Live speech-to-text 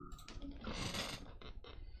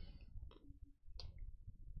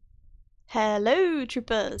Hello,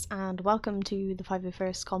 troopers, and welcome to the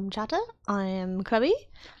 501st Com Chatter. I am Chloe,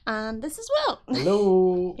 and this is Will.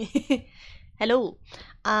 Hello. Hello.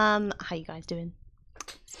 How you guys doing?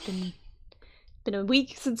 It's been a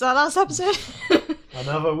week since our last episode.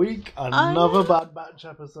 Another week, another Bad Batch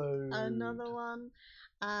episode. Another one.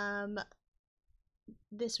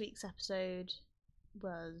 This week's episode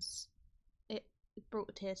was it brought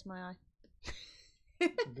a tear to my eye.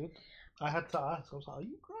 It did. I had to ask. I was like, "Are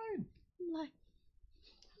you crying?" I'm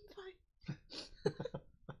fine.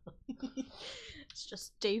 It's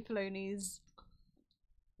just Dave Filoni's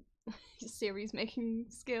series making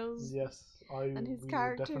skills. Yes, and his we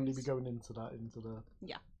characters. will definitely be going into that into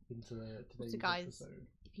today's guys, episode.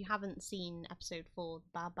 If you haven't seen episode 4,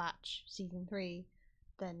 Bad Batch season 3,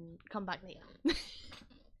 then come back later.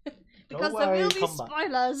 Because there will be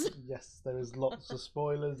spoilers. Yes, there is lots of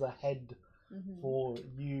spoilers ahead for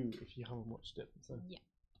you if you haven't watched it. So. Yeah.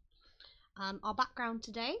 Our background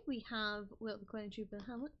today, we have Wilt the Clone Trooper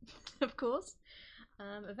helmet, of course.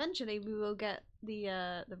 Eventually, we will get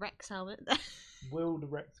the Rex helmet. Will the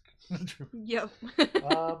Rex? Yep.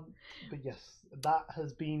 But yes, that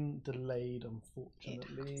has been delayed.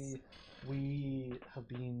 Unfortunately, we have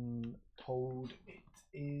been told it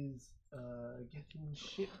is getting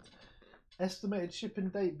shipped. Estimated shipping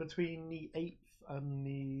date between the 8th and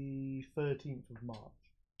the 13th of March.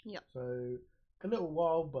 Yep. So a little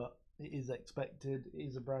while, but it is expected. It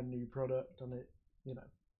is a brand new product, and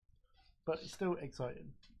but it's still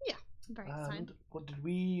exciting. Yeah, very exciting. And what did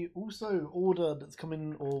we also order that's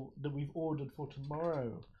coming, or that we've ordered for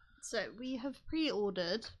tomorrow? So we have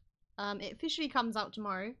pre-ordered. It officially comes out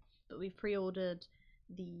tomorrow, but we've pre-ordered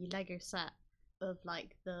the Lego set of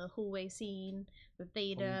like the hallway scene with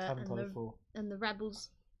Vader and the rebels,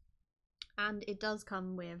 and it does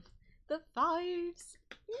come with the 5s.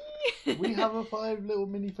 We have a 5 little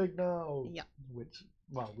minifig now. Yeah. Which,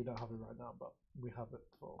 well, we don't have it right now, but we have it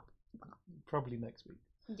for probably next week.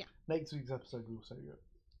 Yeah. Next week's episode we'll show you it.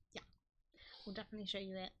 Yeah. We'll definitely show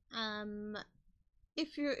you it.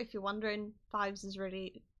 If you're wondering, 5s is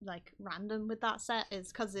really like random with that set.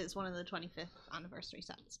 It's because it's one of the 25th anniversary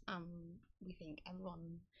sets. We think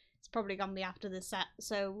it's probably gonna be after this set,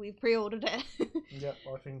 so we've pre-ordered it. Yep,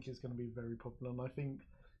 I think it's gonna be very popular, and I think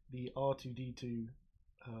the R2D2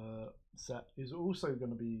 set is also going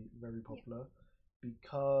to be very popular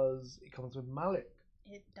because it comes with Malak.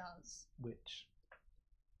 It does. Which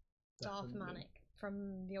Darth Malak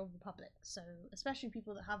from the Old Republic. So especially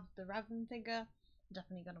people that have the Revan figure,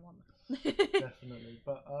 definitely going to want them. Definitely.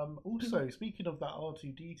 But also, speaking of that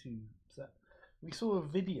R2D2 set, we saw a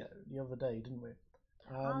video the other day, didn't we?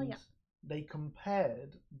 And yeah. They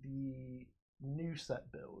compared the new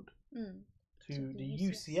set build to the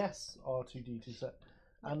UCS R2D2 set.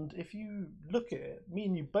 And if you look at it, me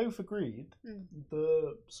and you both agreed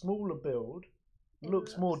the smaller build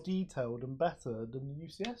looks more detailed and better than the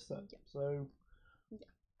UCS set. Yeah. So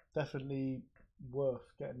definitely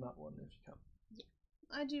worth getting that one if you can. Yeah,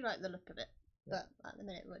 I do like the look of it, but at the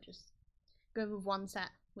minute we're just going with one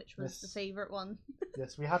set, which was the favourite one.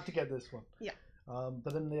 Yes, we had to get this one. Yeah.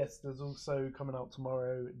 But then there's also coming out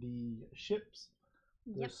tomorrow the ships.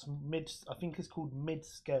 I think it's called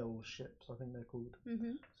mid-scale ships. I think they're called.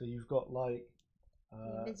 So you've got like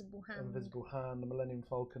the Invisible Hand, the Millennium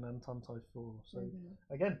Falcon, and Tantive 4. So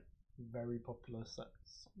again, very popular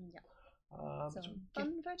sets. Yeah. So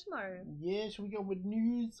fun for tomorrow. Yeah, shall we go with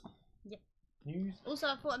news? Yeah. News. Also,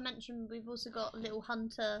 I thought I mentioned we've also got a little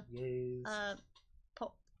Hunter. Yes.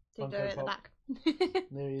 Pop figure at the back.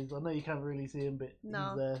 There he is. I know you can't really see him, but he's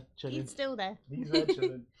there chilling. He's still there. He's there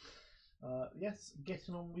chilling. Yes,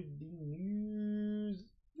 getting on with the news.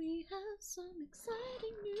 We have some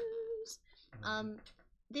exciting news.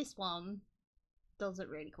 This one does it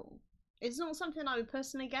really cool. It's not something I would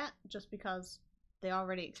personally get, just because they are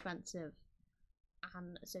really expensive,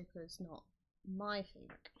 and Ahsoka's not my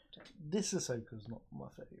favourite character. This Ahsoka's not my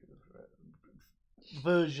favourite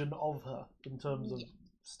version of her in terms of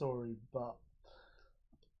story, but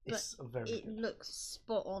it's it looks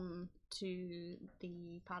spot on to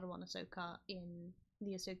the Padawan Ahsoka in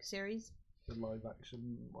the Ahsoka series. The live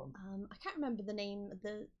action one. I can't remember the name of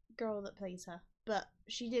the girl that plays her, but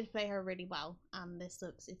she did play her really well, and this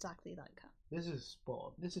looks exactly like her. This is spot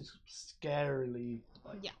on. This is scarily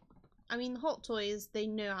like... Yeah. I mean, Hot Toys, they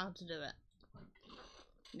know how to do it.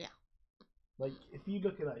 Yeah. Like, if you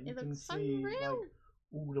look at that, you can see like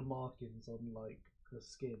all the markings on like the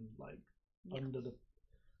skin, like under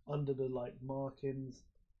the like markings.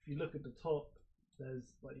 If you look at the top,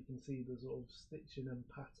 there's like you can see the sort of stitching and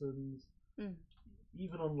patterns.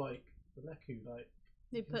 Even on like the Leku, like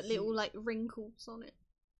they put little like wrinkles on it.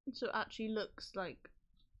 So it actually looks like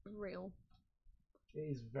real. It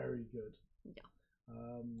is very good. Yeah.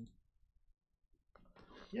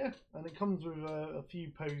 Yeah, and it comes with a few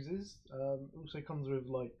poses. Also comes with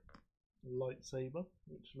like lightsaber,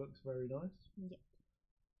 which looks very nice. Yeah.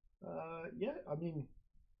 Yeah, I mean,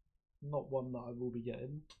 not one that I will be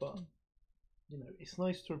getting, but you know, it's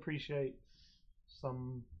nice to appreciate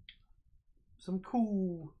some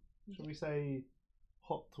cool, shall we say,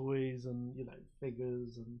 hot toys and you know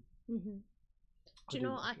figures and. Mm-hmm. Do you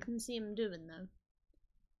know what I can see him doing though?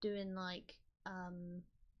 Doing like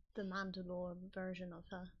the Mandalore version of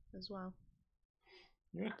her as well.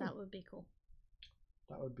 Yeah, that would be cool.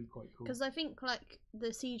 That would be quite cool. Because I think like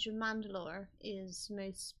the Siege of Mandalore is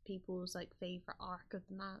most people's like favorite arc of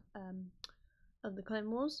the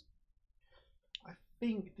Clone Wars. I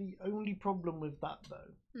think the only problem with that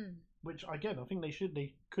though, which again I think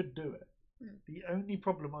they could do it. The only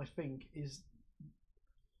problem I think is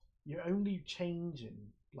you're only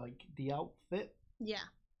changing like the outfit. Yeah.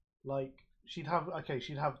 Like she'd have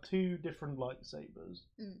two different lightsabers,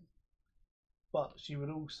 but she would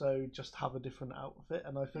also just have a different outfit,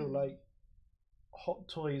 and I feel like Hot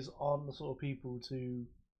Toys aren't the sort of people to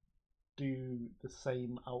do the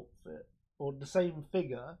same outfit or the same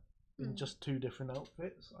figure in just two different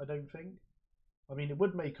outfits. I don't think. I mean, it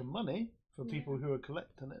would make them money for people who are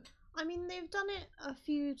collecting it. I mean, they've done it a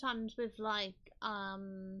few times with like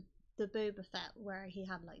the Boba Fett, where he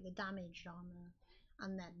had like the damaged armor,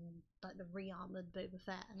 and then like the re-armored Boba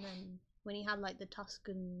Fett, and then when he had like the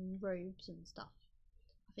Tusken robes and stuff.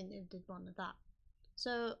 I think they did one of that.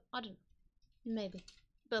 So I don't know, maybe,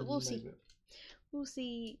 but we'll see. We'll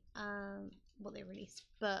see what they release.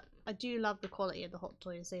 But I do love the quality of the Hot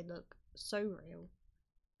Toys. They look so real,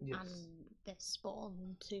 and they're spot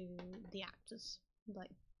on to the actors'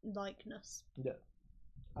 likeness. Yeah,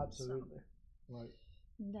 absolutely. So, right.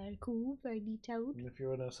 Very cool, very detailed. And if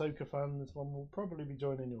you're an Ahsoka fan, this one will probably be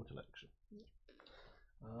joining your collection. Yeah.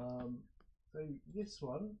 So this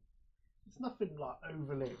one, it's nothing like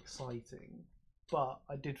overly exciting, but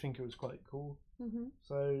I did think it was quite cool. Mm-hmm.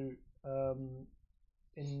 So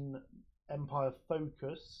in Empire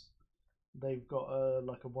Focus, they've got a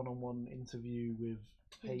one-on-one interview with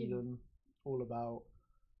Hayden, all about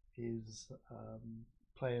his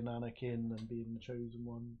playing Anakin and being the chosen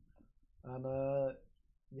one, and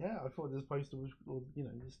yeah, I thought this poster was, or you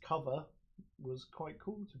know, this cover was quite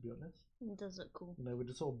cool, to be honest. It does look cool. You know, with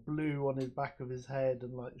the sort of blue on his back of his head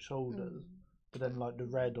and like shoulders, but then like the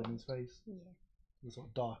red on his face. Yeah. The sort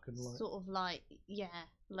of dark and light. Sort of like, yeah,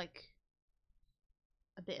 like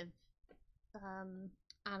a bit of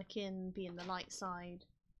Anakin being the light side,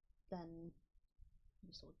 then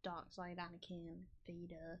the sort of dark side Anakin,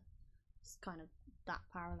 Vader. It's kind of that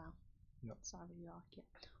parallel. Yep. So I really like it.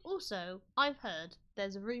 Also, I've heard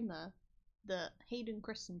there's a rumour that Hayden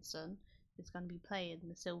Christensen is going to be playing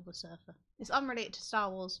the Silver Surfer. It's unrelated to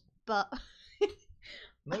Star Wars, but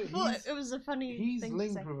no, I thought it was a funny thing He's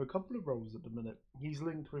linked to say. with a couple of roles at the minute. He's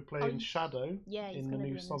linked with playing Shadow in the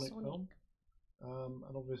new Sonic film.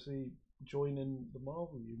 And obviously joining the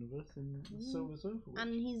Marvel universe in the Silver Surfer.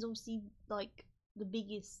 And he's obviously like the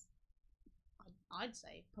biggest, I'd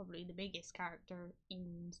say probably the biggest character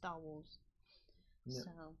in Star Wars. Yeah.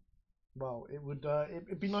 So, well, it would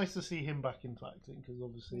it'd be nice to see him back into acting, because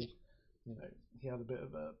obviously, you know, he had a bit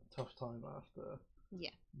of a tough time after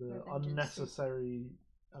the unnecessary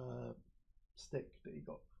stick that he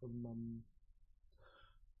got from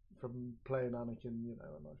playing Anakin, you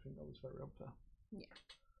know, and I think that was very unfair. Yeah.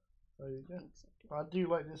 So yeah, I do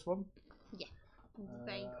like this one. Yeah, it's a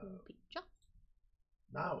very cool picture.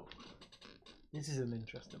 Now, this is an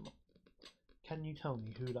interesting one. Can you tell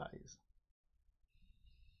me who that is?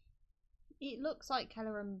 It looks like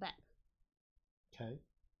Kelleran Beck. Okay.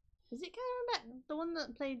 Is it Kelleran Beck? The one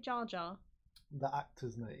that played Jar Jar? The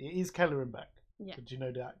actor's name. It is Kelleran Beck. Yeah. But do you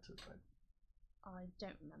know the actor's name? I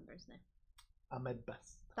don't remember his name. Ahmed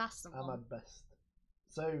Best. That's the one. Ahmed Best.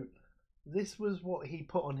 So, this was what he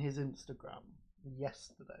put on his Instagram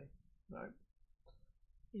yesterday. Right?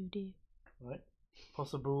 Oh dear. Right?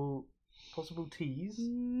 Possible tease.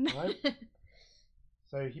 Right?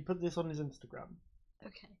 So he put this on his Instagram.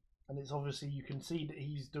 Okay. And it's obviously, you can see that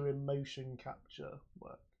he's doing motion capture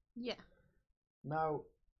work. Yeah. Now,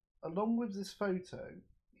 along with this photo,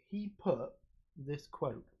 he put this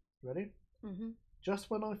quote. Ready? Mm-hmm. Just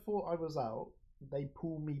when I thought I was out, they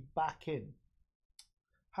pull me back in.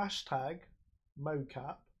 Hashtag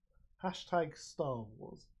mocap. Hashtag Star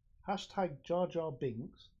Wars. Hashtag Jar Jar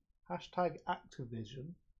Binks. Hashtag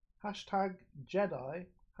Activision. Hashtag Jedi.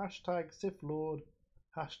 Hashtag Sith Lord.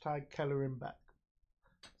 Hashtag Kelleran Beck.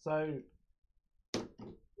 So,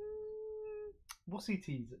 What's he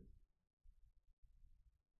teasing?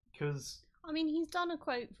 Because I mean, he's done a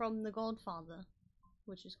quote from The Godfather,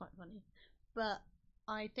 which is quite funny. But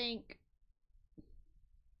I think,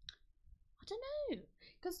 I don't know,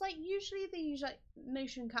 because like usually they use like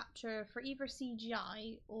motion capture for either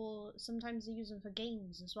CGI or sometimes they use them for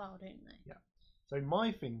games as well, don't they? Yeah. So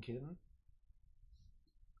my thinking.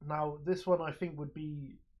 Now this one I think would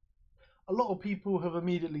be. A lot of people have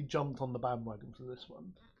immediately jumped on the bandwagon for this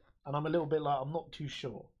one, and I'm a little bit like I'm not too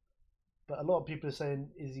sure. But a lot of people are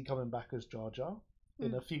saying, is he coming back as Jar Jar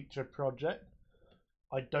in a future project?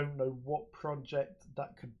 I don't know what project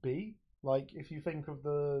that could be. Like, if you think of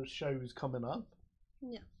the shows coming up,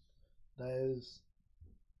 there's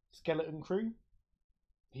Skeleton Crew.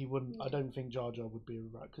 He wouldn't. I don't think Jar Jar would be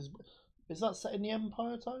right because is that set in the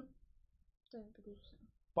Empire time? Don't believe so.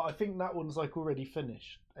 But I think that one's like already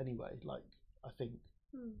finished anyway. Like I think.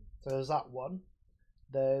 So there's that one.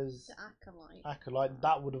 There's the Acolyte. Acolyte.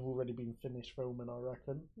 That would have already been finished filming, I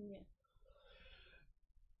reckon. Yeah.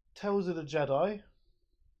 Tales of the Jedi.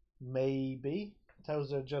 Maybe.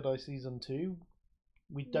 Tales of the Jedi Season 2.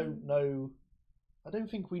 We don't know. I don't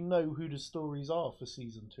think we know who the stories are for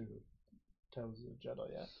Season 2 of Tales of the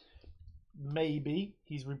Jedi yet. Maybe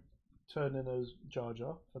he's returning as Jar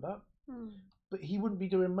Jar for that. But he wouldn't be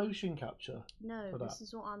doing motion capture. No, this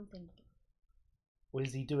is what I'm thinking. Or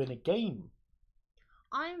is he doing a game?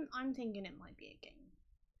 I'm thinking it might be a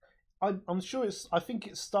game. I'm sure it's. I think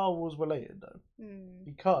it's Star Wars related though,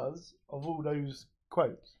 because of all those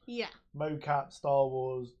quotes. Yeah. Mocap, Star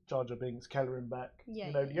Wars, Jar Jar Binks, Kellerin Beck.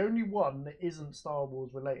 Yeah. The only one that isn't Star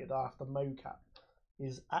Wars related after Mocap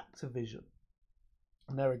is Activision,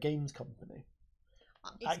 and they're a games company.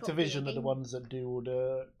 Activision are the ones that do all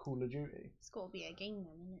the Call of Duty. It's got to be a game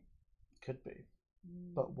then, isn't it? Could be,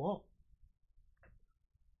 but what?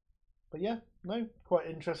 But yeah, no, quite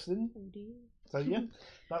interesting. Oh dear. So yeah,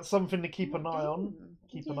 that's something to keep an eye on.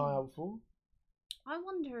 Keep an eye out for. I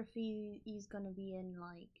wonder if he's gonna be in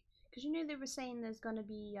like, because they were saying there's gonna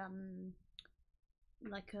be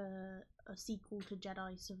like a sequel to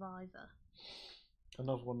Jedi Survivor.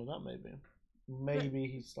 Another one of that maybe. Maybe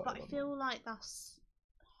he's started. But I feel like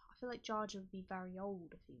Jar Jar would be very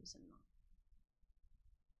old if he was in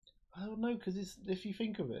that. I don't know, because if you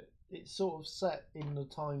think of it, it's sort of set in the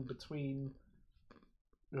time between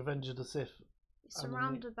Revenge of the Sith and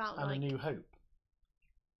A New Hope,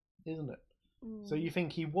 isn't it? So you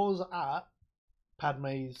think he was at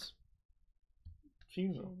Padme's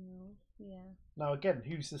funeral? Yeah. Now again,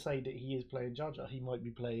 who's to say that he is playing Jar Jar? He might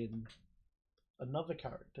be playing another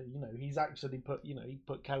character. He's actually put he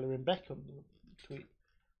put Kellerin Beck on the tweet.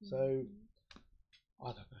 So I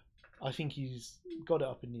don't know. I think he's got it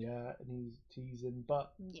up in the air and he's teasing,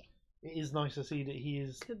 but it is nice to see that he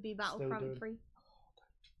is. Could be Battlefront 3.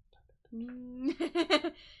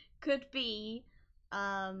 Could be.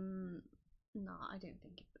 No, I don't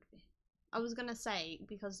think it would be. I was gonna say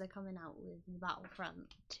because they're coming out with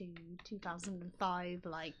Battlefront 2 2005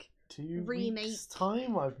 like 2 remake weeks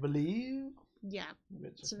time, I believe. Yeah.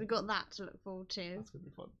 So we got that to look forward to. That's gonna be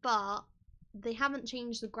fun. But they haven't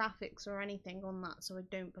changed the graphics or anything on that, so I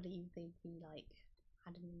don't believe they'd be like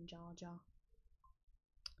adding in Jar Jar.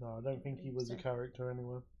 No, I don't think he was a character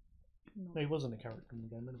anyway. No, he wasn't a character in the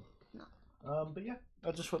game anyway. No. But yeah,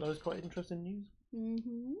 I just thought that was quite interesting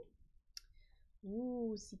news.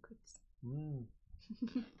 Ooh, secrets.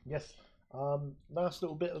 Yes. Last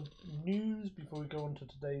little bit of news before we go on to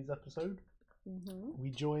today's episode. We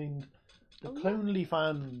joined the Clonely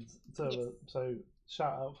Fans server. Yes. So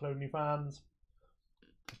shout out Clonely Fans.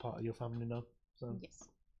 A part of your family now. So yes.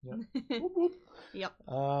 Yeah. Whoop, whoop. Yep.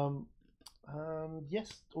 And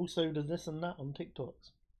yes, also there's this and that on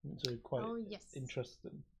TikToks. It's quite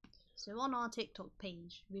interesting. So on our TikTok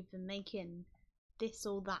page, we've been making this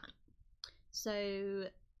or that. So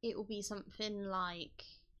it will be something like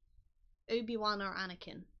Obi-Wan or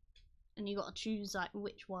Anakin, and you got to choose like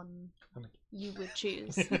which one you would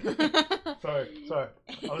choose. sorry,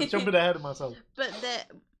 I was jumping ahead of myself. But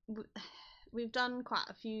we've done quite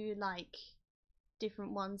a few like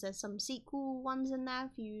different ones. There's some sequel ones in there,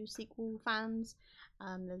 a few sequel fans.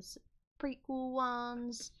 There's prequel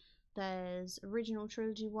ones. There's original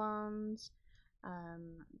trilogy ones.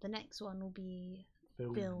 The next one will be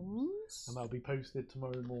films. And that'll be posted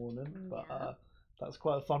tomorrow morning. But that's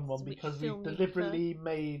quite a fun one because we've deliberately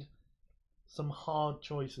made some hard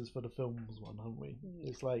choices for the films one, haven't we? Yeah.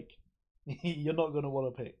 It's like you're not going to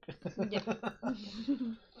want to pick. Yeah.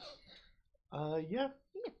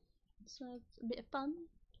 So it's a bit of fun.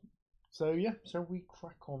 So yeah, so we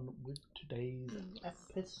crack on with today's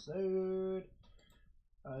episode.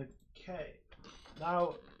 Okay.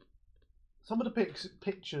 Now, some of the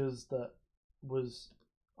pictures that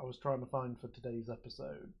I was trying to find for today's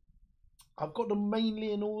episode, I've got them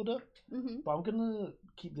mainly in order, but I'm gonna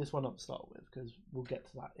keep this one up to start with because we'll get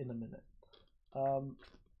to that in a minute.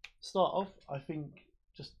 Start off, I think,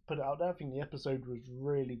 just put it out there, I think the episode was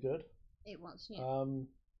really good. It was, yeah.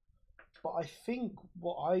 But I think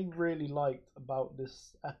what I really liked about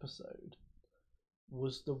this episode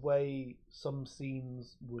was the way some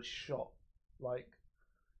scenes were shot. Like,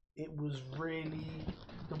 it was really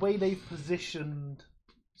the way they positioned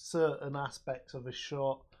certain aspects of a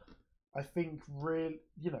shot. I think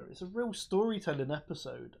it's a real storytelling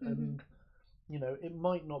episode, and it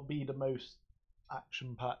might not be the most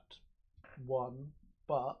action-packed one,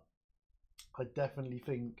 but I definitely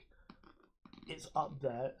think it's up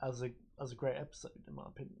there as a great episode in my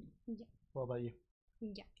opinion. Yeah. What about you?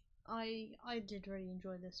 Yeah, I did really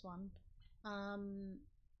enjoy this one.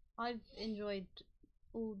 I've enjoyed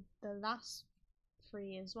all the last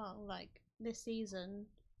 3 as well. Like, this season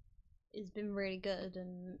has been really good,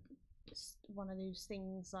 and it's one of those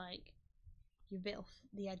things like you're a bit off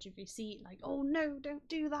the edge of your seat, like, oh no, don't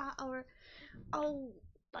do that, or oh,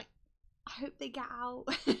 like, I hope they get out.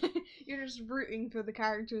 You're just rooting for the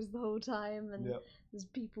characters the whole time, and there's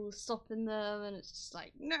people stopping them, and it's just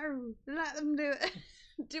like, no, let them do it.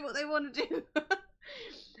 Do what they want to do.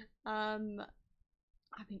 I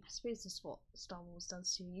suppose that's what Star Wars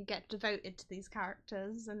does to you. You get devoted to these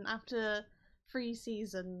characters, and after 3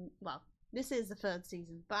 seasons, well, this is the 3rd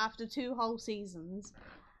season, but after 2 whole seasons,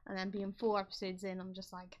 and then being 4 episodes in, I'm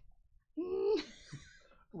just like,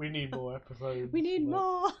 we need more episodes. We need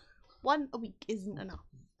more. 1 a week isn't enough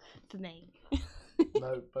for me.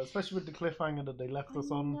 No, but especially with the cliffhanger that they left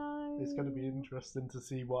us on, it's going to be interesting to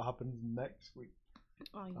see what happens next week.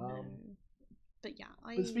 I know. But yeah,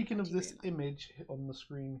 But speaking of this image on the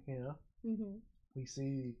screen here, we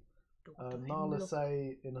see Nala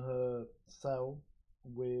Se in her cell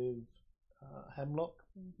with Hemlock,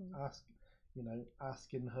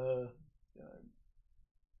 asking her,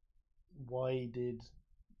 why did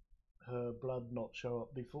her blood not show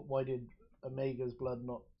up before? Why did Omega's blood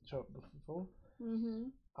not show up before?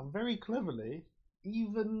 And very cleverly,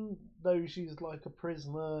 even though she's like a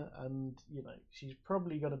prisoner and she's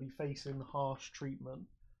probably going to be facing harsh treatment,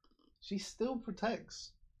 she still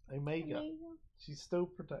protects Omega. She still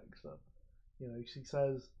protects her. She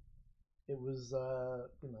says it was a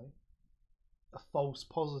false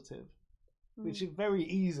positive, which it very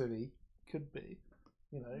easily could be.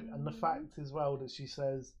 And the fact as well that she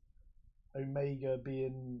says Omega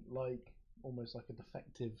being like almost like a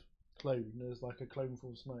defective clone, as like a Clone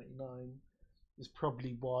Force 99, is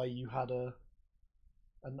probably why you had an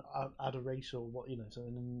racial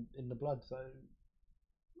something in the blood. So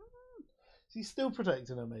she's still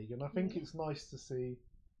protecting Omega, and I think it's nice to see.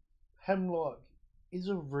 Hemlock is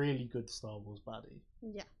a really good Star Wars baddie.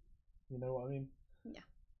 Yeah. You know what I mean? Yeah.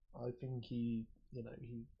 I think he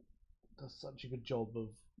does such a good job of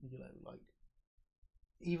like,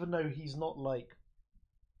 even though he's not like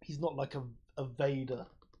a Vader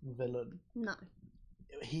villain. No.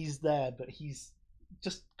 He's there, but he's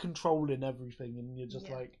just controlling everything, and you're just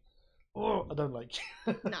like, oh, I don't like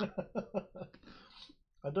you. No.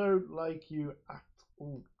 I don't like you at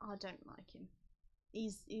all. I don't like him.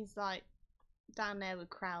 He's like down there with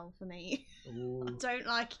Krell for me. I don't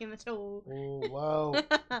like him at all. Oh, well,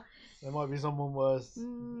 there might be someone worse.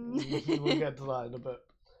 We'll get to that in a bit.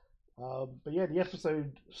 But yeah, the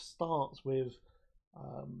episode starts with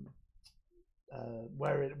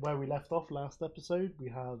where we left off last episode. We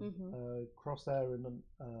have Crosshair and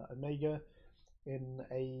Omega in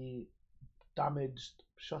a damaged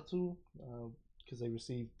shuttle because they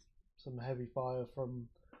received some heavy fire from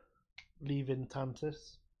leaving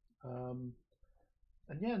Tantis.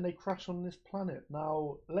 And they crash on this planet.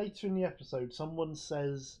 Now, later in the episode, someone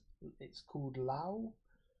says it's called Lao.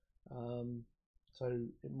 So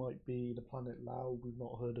it might be the planet Lao. We've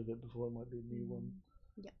not heard of it before. It might be a new one.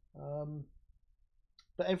 Yeah.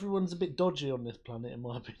 But everyone's a bit dodgy on this planet, in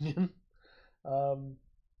my opinion.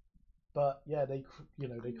 But yeah, they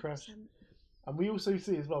crash. And we also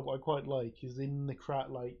see as well what I quite like is in the crack,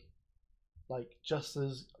 like just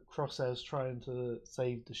as Crosshair's trying to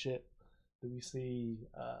save the ship, that we see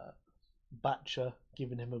Batcher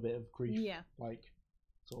giving him a bit of grief. Yeah. Like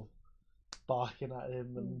sort of barking at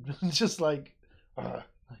him and just like.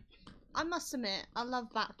 I must admit, I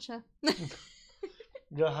love Batcher.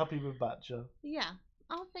 You're happy with Batcher? Yeah,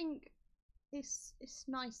 I think it's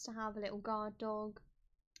nice to have a little guard dog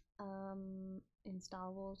in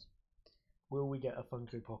Star Wars. Will we get a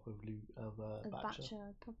Funko Pop of Batcher?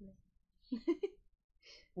 Batcher, probably.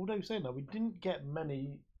 Although saying that, we didn't get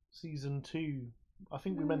many season 2. I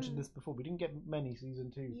think we mentioned this before. We didn't get many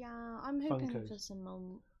season 2. Yeah, I'm hoping for some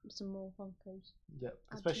more Funkos. Yeah,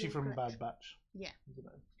 especially from Bad Batch. Yeah,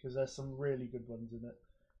 because there's some really good ones in it.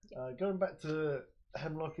 Yeah. Going back to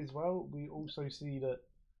Hemlock as well, we also see that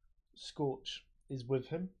Scorch is with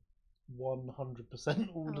him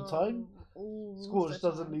 100% all the time. Scorch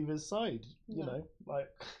doesn't leave his side. You know, like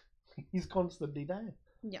he's constantly there.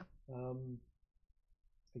 Yeah.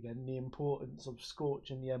 Again, the importance of Scorch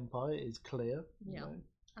in the Empire is clear. Yeah. You know.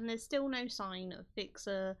 And there's still no sign of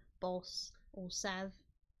Fixer, Boss, or Sev.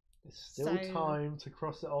 There's still time to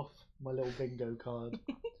cross it off my little bingo card.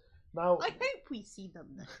 Now, I hope we see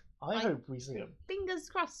them. I hope we see them. Fingers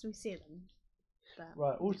crossed we see them. But...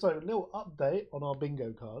 Right, also, a little update on our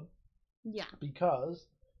bingo card. Yeah. Because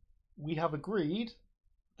we have agreed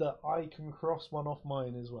that I can cross one off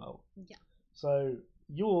mine as well. Yeah. So,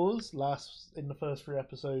 yours, in the first 3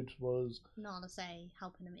 episodes, was... Nala say,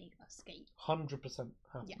 helping Omega escape. 100%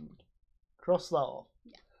 happened. Yeah. Cross that off.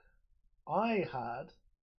 Yeah. I had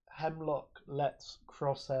Hemlock lets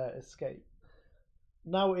Crosshair escape.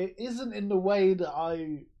 Now, it isn't in the way that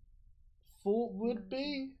I thought would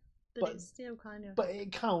be. But it's still kind of... But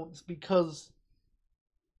it counts because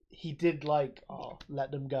he did, let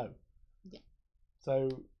them go. Yeah. So,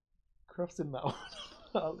 crossing that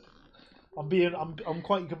one. I'm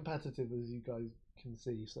quite competitive, as you guys can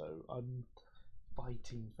see, so I'm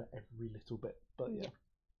fighting for every little bit. But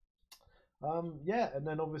yeah. And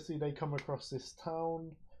then obviously they come across this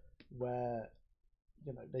town where,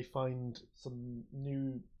 they find some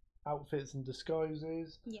new outfits and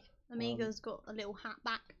disguises. Yeah, Omega's got a little hat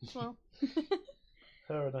back as well.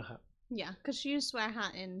 Her and a hat. Yeah, because she used to wear a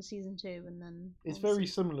hat in season 2, and then it's very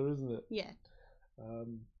similar, isn't it? Yeah.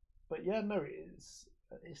 But yeah, no,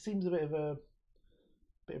 it seems a bit of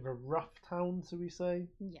a rough town, shall we say?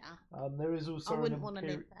 Yeah. There is also I wouldn't want to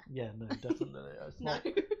live there. Yeah, no, definitely. It's No. not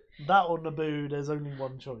that or Naboo. There's only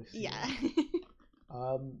one choice. Yeah.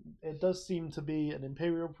 It does seem to be an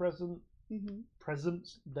Imperial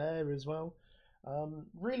presence there as well.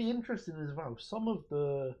 Really interesting as well. Some of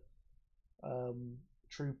the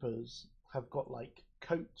troopers have got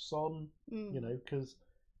coats on, because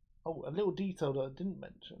a little detail that I didn't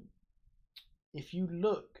mention. If you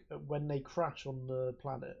look at when they crash on the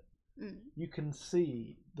planet, you can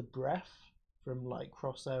see the breath from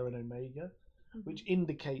Crosshair and Omega, which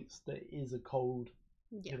indicates that it is a cold,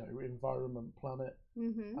 environment planet.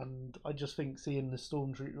 And I just think seeing the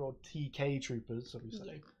Stormtrooper or TK troopers, so we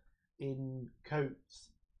say, in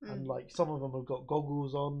coats, and some of them have got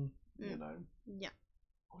goggles on, Yeah.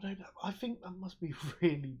 Although I think that must be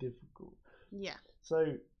really difficult. Yeah.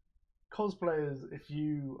 So, cosplayers, if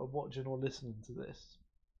you are watching or listening to this,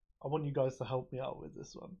 I want you guys to help me out with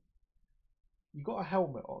this one. You got a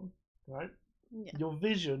helmet on, right? Yeah. Your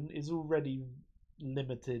vision is already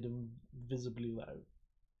limited and visibly low.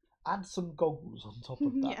 Add some goggles on top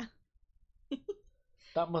of that. Yeah.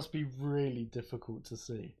 That must be really difficult to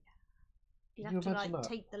see. You have to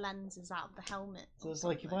take the lenses out of the helmet. So it's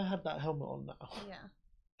if I had that helmet on now. Yeah.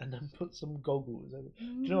 And then put some goggles over. Do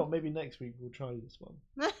you know what? Maybe next week we'll try this one.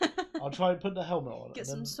 I'll try and put the helmet on. Get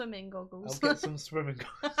some swimming goggles. I'll get some swimming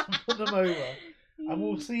goggles and put them over. And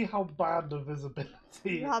we'll see how bad the visibility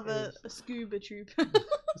is. You have a scuba trooper.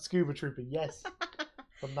 A scuba trooper, yes.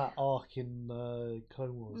 From that arc in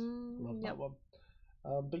Clone Wars. Love that one.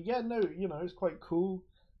 But yeah, no, it's quite cool.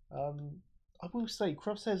 I will say,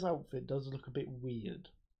 Crosshair's outfit does look a bit weird.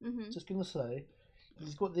 Just going to say.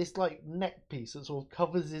 He's got this neck piece that sort of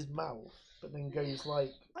covers his mouth, but then goes I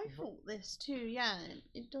thought this too. Yeah,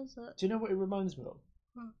 it does that. Do you know what it reminds me of?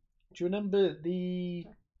 Do you remember the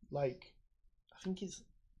I think it's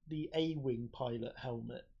the A-wing pilot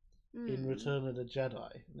helmet in Return of the Jedi,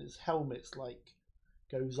 and his helmet's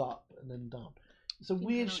goes up and then down. It's a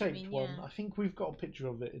weird shaped one. Yeah. I think we've got a picture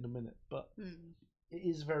of it in a minute, but it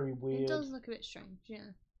is very weird. It does look a bit strange,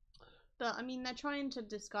 yeah. But I mean, they're trying to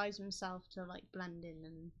disguise themselves to blend in,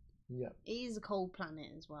 and it is a cold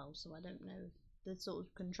planet as well. So I don't know if the sort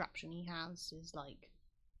of contraption he has is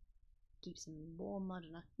keeps him warm. I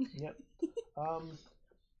don't know. Yep.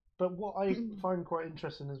 But what I find quite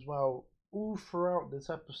interesting as well, all throughout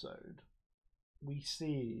this episode, we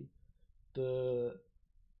see the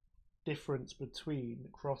difference between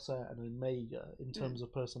Crosshair and Omega in terms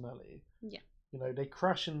of personality. Yeah. They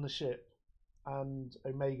crash in the ship. And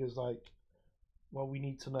Omega's well, we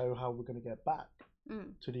need to know how we're going to get back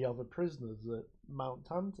to the other prisoners at Mount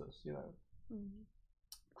Tantus,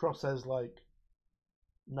 Crosshair's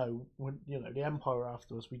no, the Empire are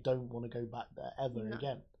after us, we don't want to go back there ever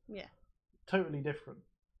again. Yeah. Totally different.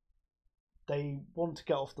 They want to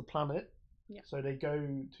get off the planet, Yeah. So they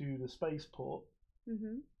go to the spaceport,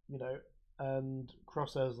 you know, and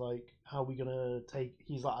Crosshair's like, how are we gonna take?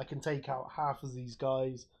 He's like, I can take out half of these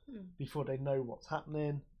guys before they know what's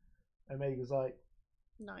happening. Omega's like,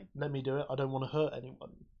 no, let me do it. I don't want to hurt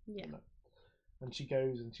anyone. Yeah. You know? And she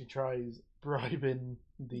goes and she tries bribing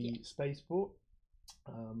the spaceport.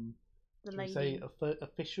 The lady. Say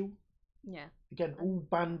official. Yeah. Again, all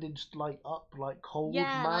bandaged like up, like cold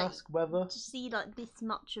mask weather. To see like this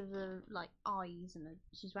much of the like eyes, and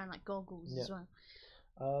she's wearing like goggles as well.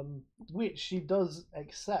 Which she does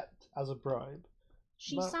accept as a bribe.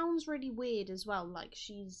 She sounds really weird as well, like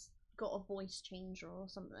she's got a voice changer or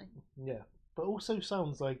something. Yeah, but also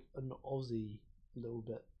sounds like an Aussie a little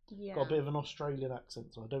bit. Yeah. Got a bit of an Australian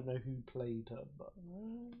accent, so I don't know who played her, but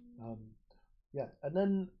yeah. And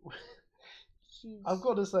then I've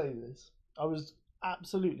got to say this. I was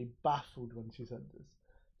absolutely baffled when she said this.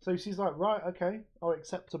 So she's like, right, okay, I'll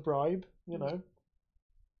accept a bribe, you know.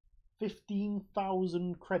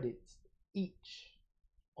 15,000 credits each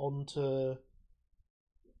to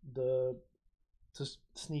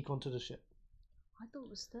sneak onto the ship. I thought it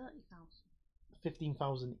was 30,000.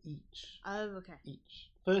 15,000 each. Oh, okay. Each.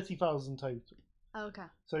 30,000 total. Oh, okay.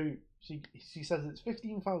 So she says it's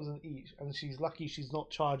 15,000 each, and she's lucky she's not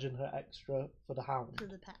charging her extra for the hound. For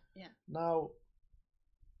the pet, yeah. Now,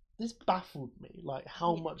 this baffled me, like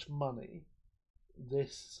how much money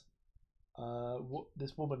this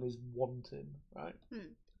this woman is wanting, right?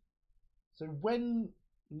 So when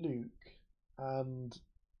Luke and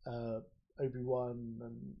Obi-Wan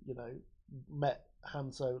and, you know, met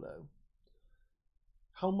Han Solo,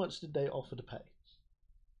 how much did they offer to pay?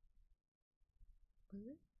 Was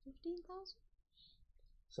it 15,000?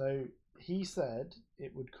 So he said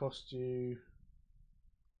it would cost you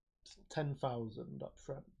 10,000 up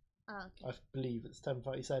front. Oh, okay. I believe it's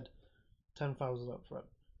 10,000. He said 10,000 up front.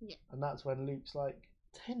 Yeah. And that's when Luke's like,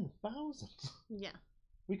 10,000? Yeah.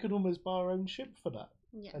 We could almost buy our own ship for that.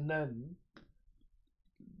 Yeah. And then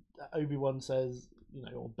Obi-Wan says, you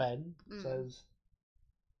know, or Ben says,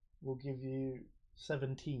 we'll give you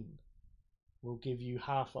 17. We'll give you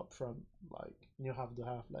half up front, like, and you'll have the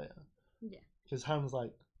half later. Yeah. Because Han's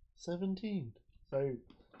like, 17. So,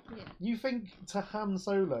 yeah. You think to Han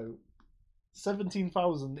Solo,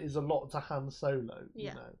 17,000 is a lot to Han Solo,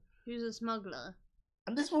 you know? Who's a smuggler.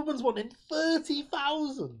 And this woman's wanting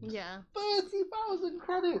 30,000. Yeah. 30,000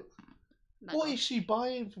 credits. What is she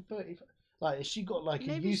buying for 30,000? Like, has she got like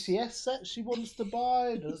maybe a UCS set she wants to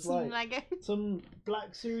buy? There's like Lego. Some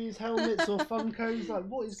Black Series helmets or Funkos. Like,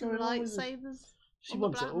 what is going on with lightsabers? She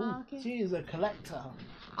wants it all. Market. She is a collector.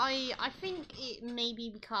 I think it may be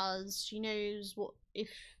because she knows what if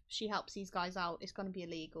she helps these guys out, it's going to be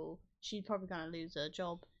illegal. She's probably going to lose her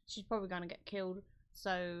job. She's probably going to get killed.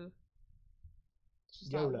 So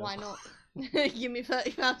she's like, why not? Give me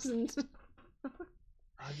 30,000.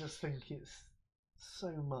 I just think it's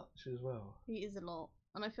so much as well. It is a lot.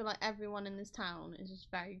 And I feel like everyone in this town is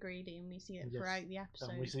just very greedy, and we see it throughout the episode.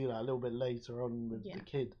 And we see that a little bit later on with the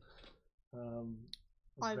kid.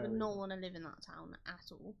 I would not want to live in that town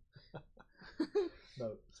at all.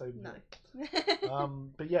 No, so no.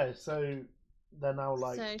 But yeah, so they're now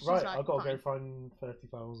like, so right, I've got to go find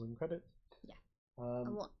 30,000 credits. Yeah.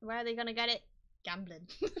 And where are they going to get it? Gambling.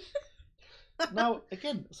 Now,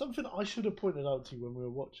 again, something I should have pointed out to you when we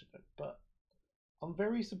were watching it, but I'm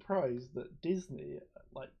very surprised that Disney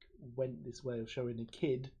like went this way of showing a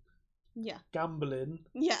kid gambling.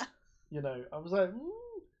 Yeah. You know, I was like,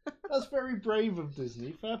 that's very brave of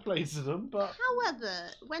Disney. Fair play to them, but however,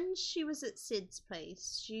 when she was at Sid's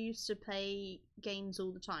place, she used to play games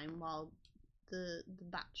all the time while the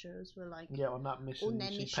Batchers were like on that mission.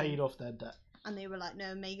 She paid off their debt, and they were like,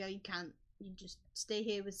 "No, Omega, you can't. You just stay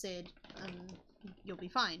here with Sid, and you'll be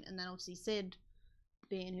fine." And then obviously Sid,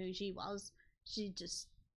 being who she was, she just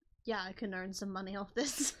I can earn some money off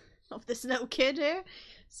this little kid here.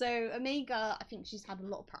 So Omega, I think she's had a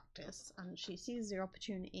lot of practice, and she sees the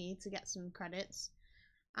opportunity to get some credits.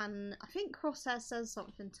 And I think Crosshair says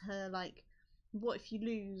something to her like, "What if you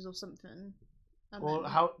lose?" or something. Or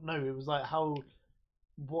how? No, it was like, "How?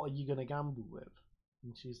 What are you gonna gamble with?"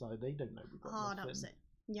 And she's like, "They don't know we've got nothing." That was it.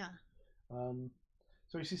 Yeah.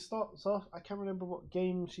 So she starts off. I can't remember what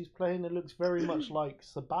game she's playing. It looks very much like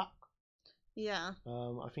Sabacc. Yeah.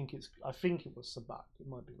 I think it was Sabacc. It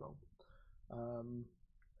might be wrong.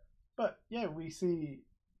 But yeah, we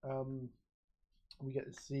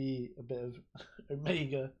get to see a bit of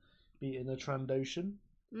Omega beating a Trandoshan.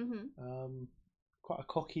 Quite a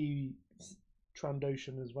cocky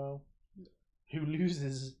Trandoshan as well, who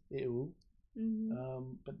loses it all.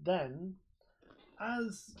 But then,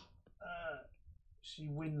 as she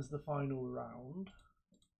wins the final round,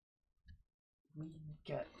 we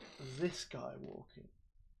get this guy walking.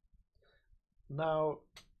 Now,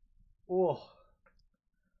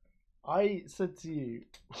 I said to you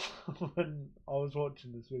when I was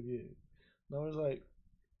watching this with you, and I was like,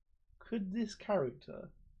 could this character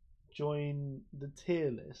join the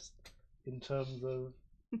tier list in terms of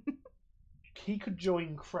he could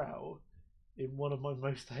join Krell in one of my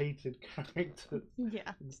most hated characters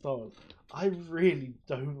in Star Wars. I really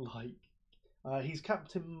don't like. He's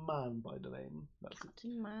Captain Man by the name. That's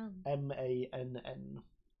Captain Man. MANN.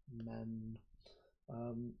 Man.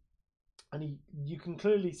 And you can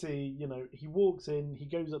clearly see, he walks in, he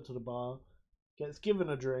goes up to the bar, gets given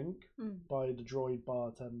a drink by the droid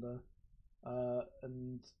bartender,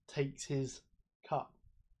 and takes his cup,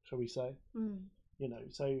 shall we say.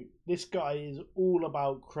 So this guy is all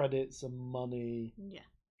about credits and money. Yeah.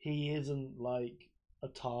 He isn't like a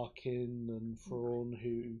Tarkin and Thrawn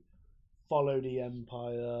who follow the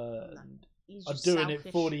Empire and are doing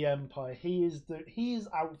it for the Empire. He is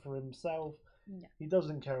out for himself. Yeah. He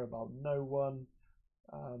doesn't care about no one.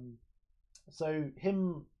 So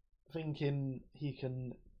him thinking he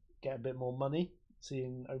can get a bit more money,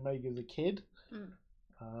 seeing Omega's a kid,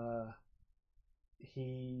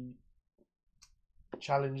 he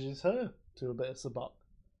challenges her to a bit of sabacc.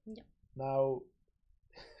 Yeah. Now,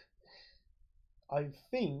 I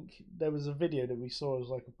think there was a video that we saw as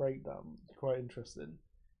like a breakdown, quite interesting.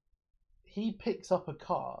 He picks up a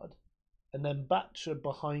card, and then Batcher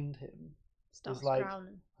behind him starts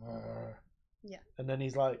growling. Yeah. And then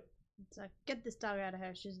he's like, it's like, get this dog out of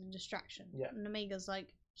her, she's a distraction. Yeah. And Omega's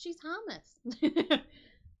like, she's harmless.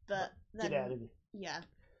 But then, get out of here. Yeah.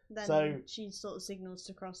 Then she sort of signals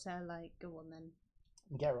to Crosshair, like, go on then.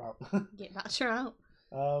 Get her out. Get Batcher out.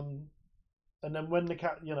 And then when the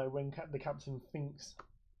captain thinks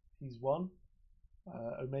he's won,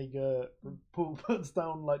 Omega puts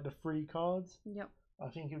down like the 3 cards. Yep. I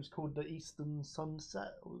think it was called the Eastern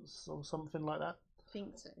Sunset or something like that. I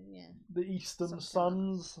think so, yeah. The Eastern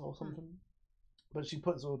Suns or something. But she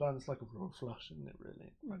puts it all down. It's like a real flush, isn't it,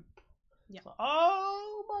 really? Yeah. Like,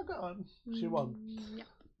 oh my god, she won. Yeah.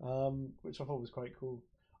 Which I thought was quite cool.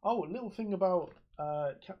 Oh, a little thing about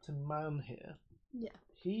Captain Man here. Yeah.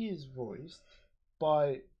 He is voiced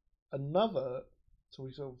by another, so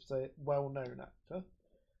we sort of say, well-known actor.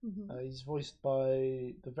 He's voiced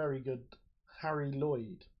by the very good Harry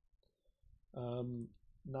Lloyd.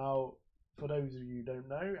 Now, for those of you who don't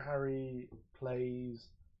know, Harry plays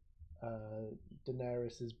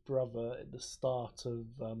Daenerys' brother at the start of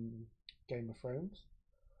Game of Thrones.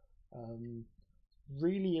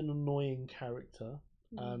 Really an annoying character,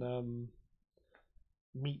 and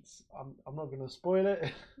meets, I'm not going to spoil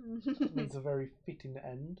it, meets a very fitting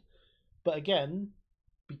end. But again,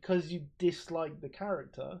 because you dislike the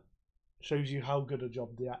character, shows you how good a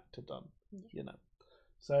job the actor done.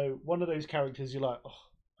 So one of those characters you're like, oh,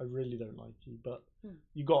 I really don't like you, but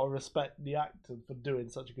you got to respect the actor for doing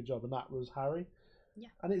such a good job, and that was Harry. Yeah.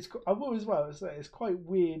 And I've always it's quite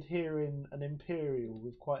weird hearing an Imperial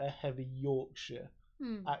with quite a heavy Yorkshire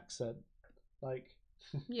accent, like.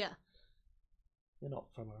 Yeah. You're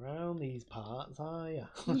not from around these parts, are you?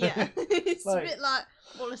 Yeah, it's like, a bit like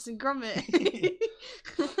Wallace and Gromit.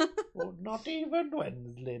 Well, not even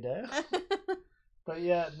Wensley there. But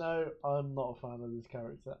yeah, no, I'm not a fan of this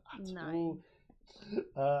character at all.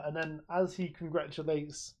 And then as he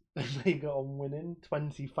congratulates Omega on winning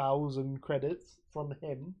 20,000 credits from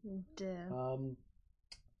him,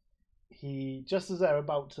 he, just as they're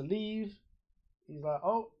about to leave, he's like,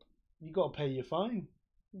 oh, you got to pay your fine.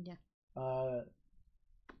 Yeah.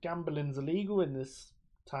 Gambling's illegal in this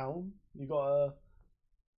town. You gotta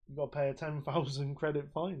pay a 10,000 credit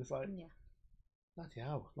fine. It's like, bloody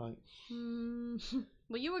hell, like.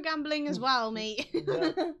 Well, you were gambling as well, mate.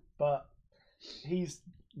 Yeah, but he's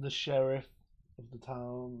the sheriff of the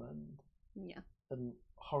town and a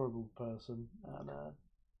horrible person, and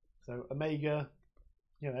so Omega,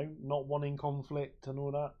 not wanting conflict and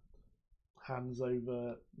all that, hands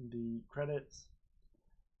over the credits,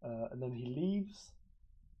 and then he leaves.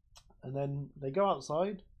 And then they go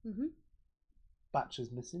outside.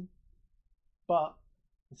 Batcher's missing. But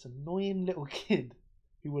this annoying little kid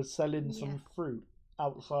who was selling some fruit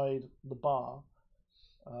outside the bar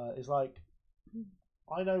is like,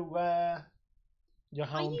 I know where your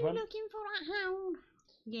hound went. Are you looking for that hound?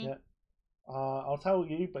 Yeah. I'll tell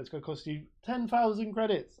you, but it's going to cost you 10,000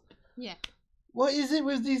 credits. Yeah. What is it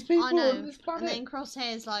with these people on this planet? And then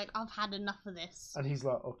Crosshair's like, I've had enough of this. And he's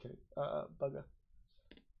like, okay, bugger.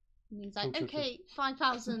 And he's like, okay,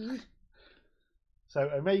 5,000. So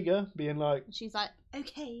Omega being like... She's like,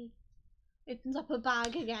 okay. Opens up a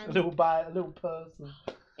bag again. A little bag, a little person.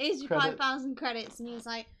 Here's your 5,000 credits, and he's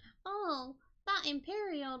like, "Oh, that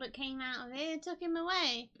Imperial that came out of here took him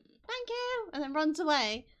away. Thank you," and then runs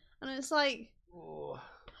away. And it's like,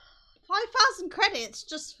 5,000 credits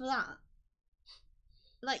just for that.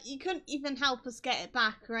 Like, you couldn't even help us get it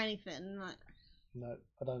back or anything. Like, no,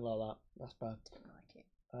 I don't like that. That's bad. I don't like it.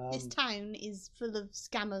 This town is full of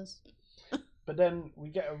scammers. But then we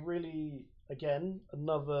get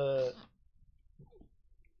another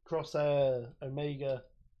Crosshair Omega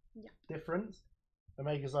difference.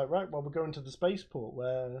 Omega's like, right, well, we're going to the spaceport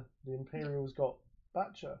where the Imperial's got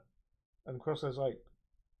Batcher. And Crosshair's like,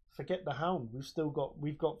 forget the Hound.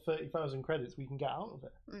 We've got 30,000 credits. We can get out of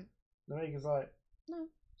it. And Omega's like, no.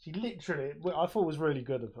 She literally, I thought was really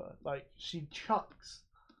good of her. Like, she chucks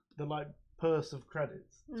the purse of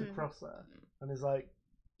credits to Crosshair and is like,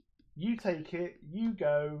 you take it, you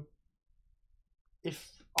go.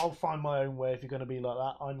 If I'll find my own way, if you're going to be like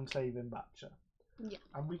that, I'm saving Batcher. Yeah.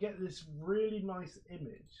 And we get this really nice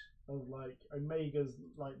image of Omega's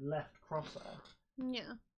left Crosshair.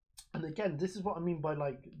 Yeah. And again, this is what I mean by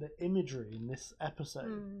the imagery in this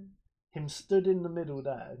episode. Him stood in the middle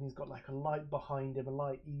there, and he's got a light behind him, a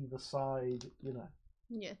light either side,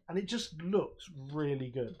 Yeah. And it just looks really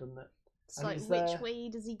good, doesn't it? It's which way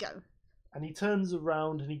does he go? And he turns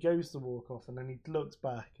around and he goes to walk off, and then he looks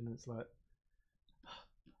back, and it's like,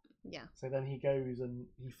 yeah. So then he goes and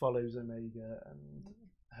he follows Omega and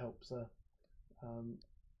helps her,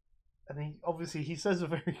 and he says a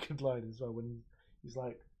very good line as well when he's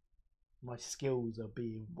like, my skills are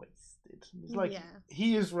being wasted. It's like,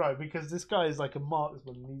 he is right, because this guy is like a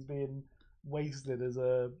marksman and he's being wasted as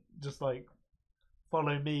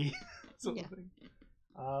follow me sort of thing.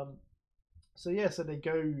 So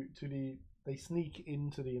they sneak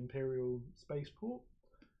into the Imperial spaceport,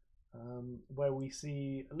 where we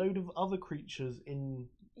see a load of other creatures in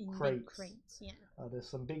crates. There's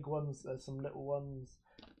some big ones, there's some little ones,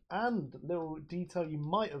 and little detail you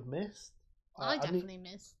might have missed. I definitely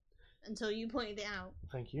missed. Until you pointed it out.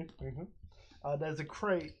 Thank you. There's a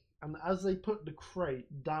crate, and as they put the crate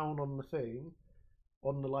down on the thing,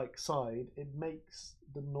 on the side, it makes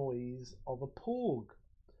the noise of a porg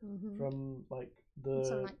from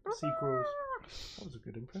the sequels. That was a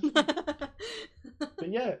good impression. But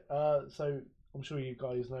yeah, so I'm sure you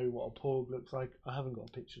guys know what a porg looks like. I haven't got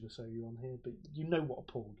a picture to show you on here, but you know what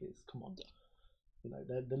a porg is. Come on. Yeah.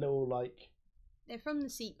 They're the little They're from the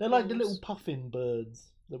sequels. They're like the little puffin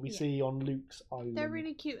birds that we see on Luke's island. They're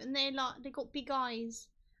really cute, and they got big eyes.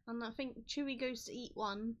 And I think Chewie goes to eat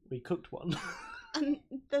one. We cooked one. And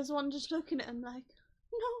there's one just looking at him like,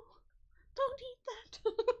 no, don't eat that.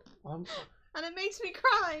 And it makes me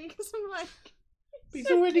cry because I'm like, he's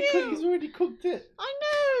already cooked it. I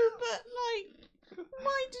know, but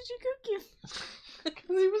why did you cook him?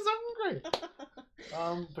 Because he was hungry.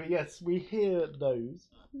 But yes, we hear those.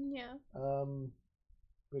 Yeah.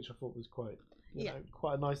 Which I thought was quite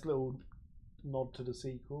a nice little nod to the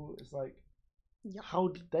sequel. It's like, how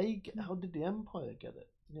did the Empire get it?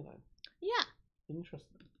 Yeah.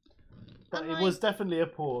 Interesting. But it was definitely a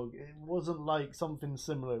porg. It wasn't something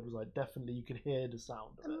similar. It was definitely you could hear the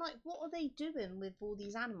sound of it. And what are they doing with all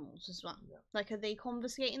these animals as well? Yeah. Are they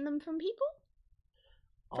confiscating them from people?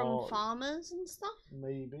 From farmers and stuff?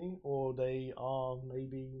 Maybe. Or they're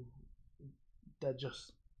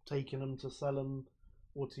just taking them to sell them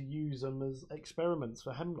or to use them as experiments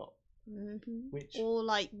for Hemlock. Or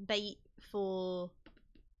bait for,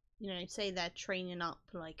 say they're training up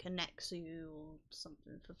a Nexu or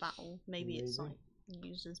something for battle. Maybe it's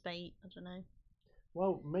used as bait. I don't know.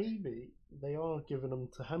 Well, maybe they are giving them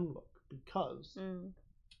to Hemlock because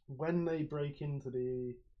when they break into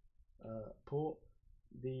the port,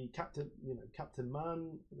 the Captain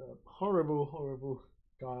Man, the horrible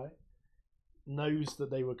guy, knows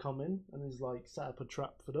that they were coming and is set up a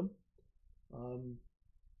trap for them,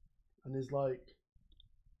 and is like,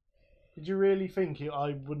 did you really think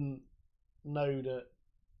I wouldn't know that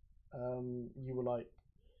you were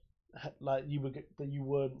that you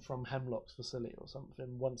weren't from Hemlock's facility or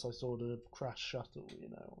something once I saw the crash shuttle,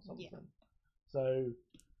 or something. So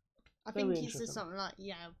I think he says something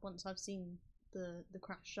once I've seen the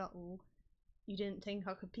crash shuttle, you didn't think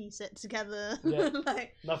I could piece it together. Yeah.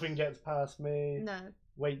 Nothing gets past me. No.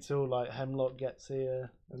 Wait till Hemlock gets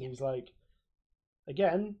here, and he's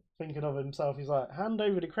again thinking of himself. He's like, hand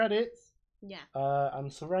over the credits. Yeah.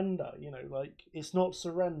 And surrender. It's not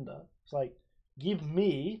surrender. It's give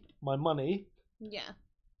me my money. Yeah.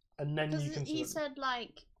 And then you can. He said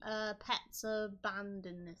pets are banned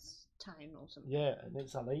in this town or something. Yeah, and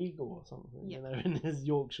it's illegal or something, you know, in his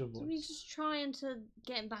Yorkshire voice. So he's just trying to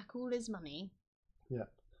get back all his money. Yeah.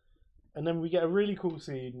 And then we get a really cool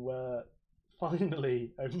scene where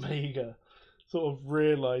finally Omega sort of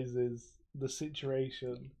realises the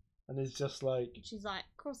situation and is just like... She's like,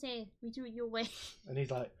 Crosshair, we do it your way. And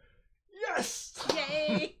he's like, yes!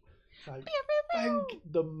 Yay! Like, thank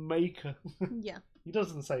the maker. Yeah. He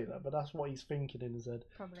doesn't say that, but that's what he's thinking in his head.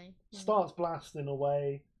 Probably. Yeah. Starts blasting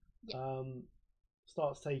away. Yeah.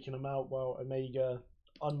 Starts taking them out while Omega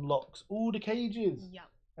unlocks all the cages. Yeah.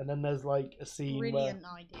 And then there's like a scene Brilliant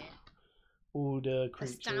where idea. All the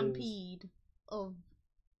creatures, a stampede of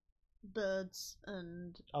birds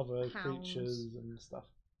and other hounds, creatures and stuff.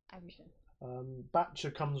 Everything.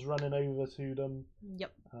 Batcher comes running over to them.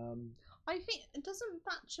 Yep. I think doesn't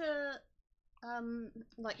Batcher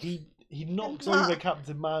like he knocks over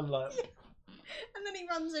Captain Man like and then he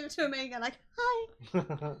runs over to Omega like,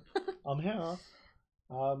 hi. I'm here.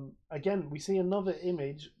 Again we see another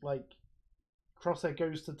image like Crosshair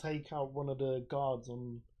goes to take out one of the guards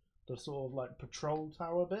on the sort of like patrol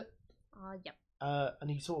tower bit. Yep.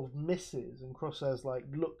 And he sort of misses and Crosshair's like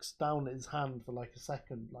looks down at his hand for like a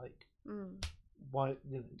second like why,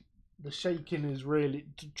 you know, the shaking is really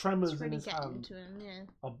tremors really in his hand to him,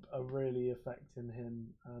 are really affecting him,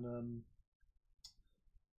 and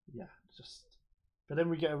just. But then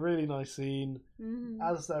we get a really nice scene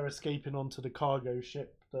as they're escaping onto the cargo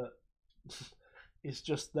ship that is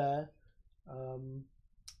just there.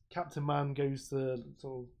 Captain Man goes to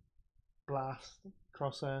sort of blast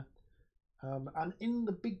Crosshair, and in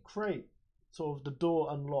the big crate, sort of the door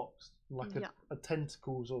unlocks, like a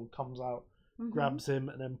tentacle sort of comes out. Grabs him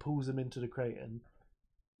and then pulls him into the crate and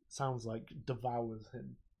sounds like devours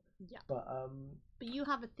him. Yeah. But you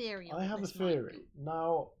have a theory on I have a theory.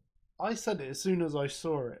 Now, I said it as soon as I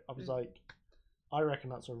saw it. I was like, I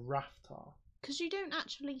reckon that's a Raftar. Because you don't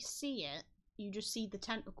actually see it. You just see the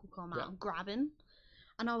tentacle come out and grab him.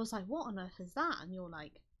 And I was like, what on earth is that? And you're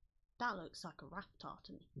like, that looks like a Raftar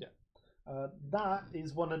to me. Yeah. That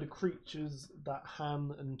is one of the creatures that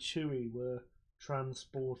Han and Chewie were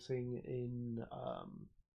transporting in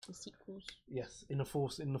the sequels. Yes, in the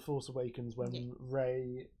Force Awakens when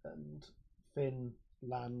Rey and Finn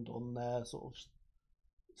land on their sort of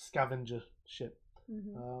scavenger ship,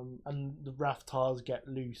 and the Raftars get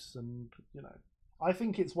loose, and you know, I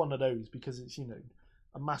think it's one of those because it's, you know,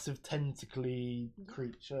 a massive tentacly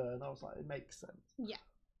creature, and I was like, it makes sense. Yeah.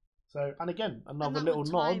 So, and again, another little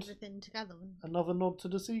nod, another nod to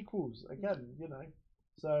the sequels again, you know.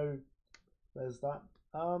 So there's that.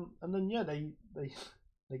 And then they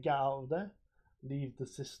get out of there, leave the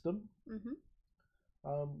system.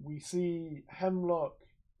 We see Hemlock,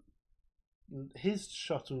 his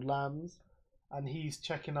shuttle lands, and he's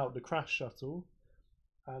checking out the crash shuttle,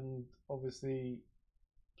 and obviously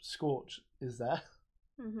Scorch is there,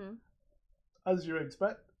 as you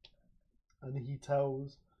expect, and he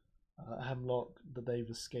tells Hemlock that they've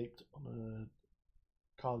escaped on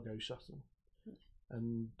a cargo shuttle,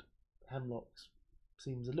 and Hemlock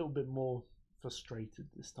seems a little bit more frustrated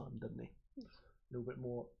this time, doesn't he? A little bit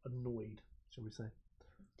more annoyed, shall we say.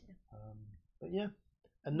 But yeah,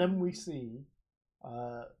 and then we see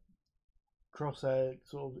Crosshair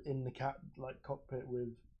sort of in the cockpit with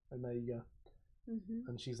Omega,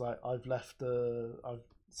 and she's like, I've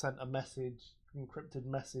sent a message, encrypted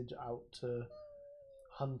message out to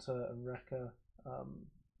Hunter and Wrecker,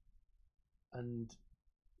 and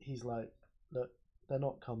he's like, look, they're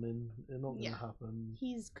not coming, they're not going to happen.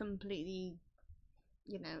 He's completely,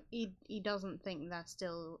 you know, he doesn't think they're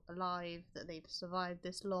still alive, that they've survived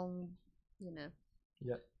this long, you know.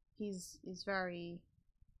 Yeah. He's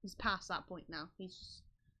past that point now. He's just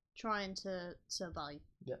trying to survive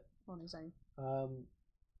on his own.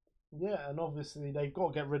 Yeah, and obviously they've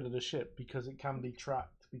got to get rid of the ship because it can be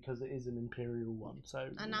tracked because it is an Imperial one. So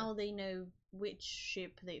and now they know which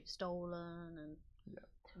ship they've stolen and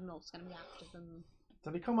Hemlock's going to be after them. So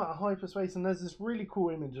they come out of hyperspace and there's this really cool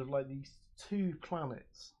image of like these two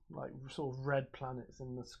planets, like sort of red planets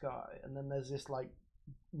in the sky, and then there's this like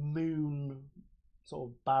moon, sort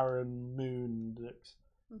of barren moon that's,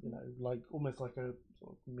 you know, like almost like a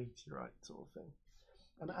sort of meteorite sort of thing.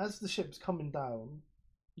 And as the ship's coming down,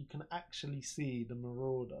 you can actually see the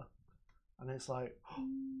Marauder, and it's like,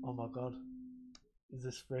 oh my god, is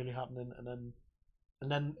this really happening? And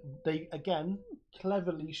then they again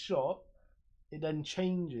cleverly shot. It then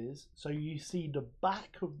changes, so you see the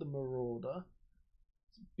back of the Marauder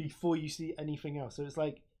before you see anything else. So it's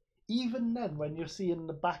like, even then, when you're seeing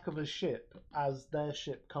the back of a ship as their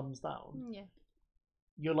ship comes down,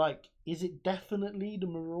 you're like, is it definitely the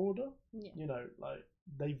Marauder? You know, like,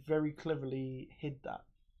 they very cleverly hid that.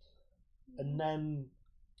 And then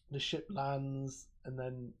the ship lands, and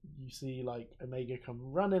then you see like Omega come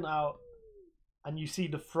running out, and you see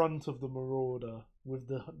the front of the Marauder with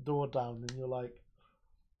the door down, and you're like,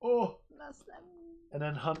 oh, that's them. And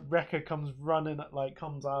then Wrecker comes running, like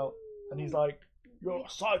comes out, and he's like, "You're a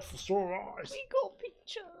sight for sore eyes." We got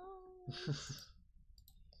pictures.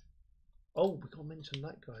 Oh, we can't mention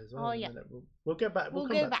that guy as well. Oh yeah, we'll get back. We'll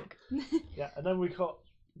go back. Yeah, and then we got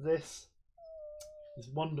this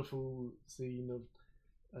wonderful scene of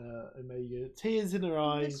Omega, tears in her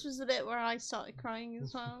eyes. This was the bit where I started crying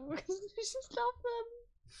as well because I just love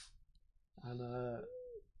them. And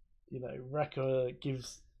you know, Wrecker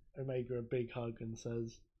gives Omega a big hug and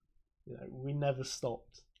says, "You know, we never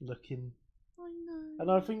stopped looking." I know.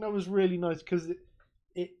 And I think that was really nice because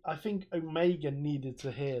I think Omega needed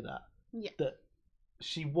to hear that. Yeah. That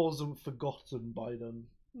she wasn't forgotten by them.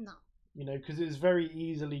 No. You know, because it was very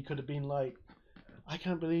easily could have been like, I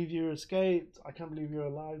can't believe you escaped. I can't believe you're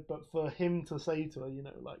alive. But for him to say to her, you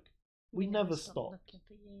know, like, we never stopped.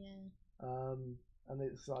 And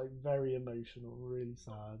it's like very emotional, really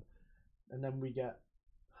sad. And then we get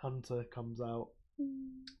Hunter comes out,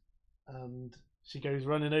 and she goes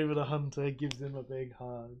running over to Hunter, gives him a big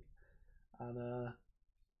hug, and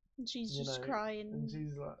she's just crying. And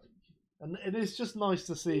she's like, and it is just nice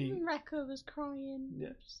to see. Even Wrecker was crying. Yeah.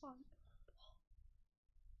 Like,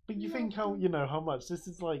 but you think how much this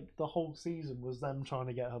is like the whole season was them trying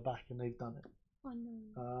to get her back, and they've done it. I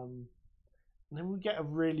know. And then we get a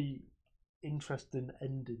really interesting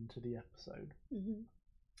ending to the episode. Mm-hmm.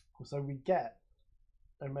 So we get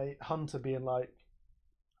Hunter being like,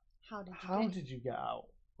 "How did you get out?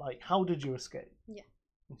 Like, how did you escape?" Yeah.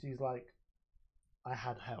 And she's like, "I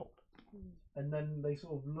had help." And then they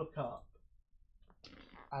sort of look up,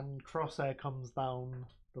 and Crosshair comes down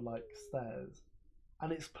the like stairs,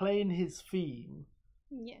 and it's playing his theme,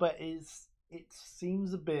 but it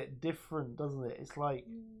seems a bit different, doesn't it? It's like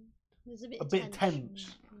there's a bit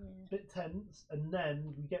tense, and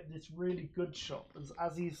then we get this really good shot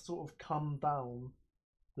as he's sort of come down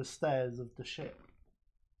the stairs of the ship.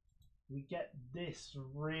 We get this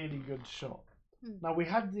really good shot. Now we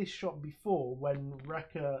had this shot before when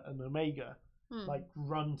Wrecker and Omega like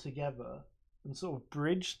run together and sort of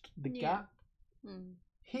bridged the gap.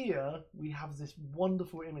 Here we have this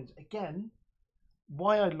wonderful image. Again,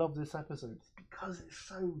 why I love this episode is because it's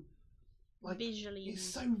so like it's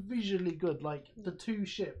so visually good. Like the two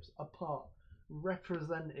ships apart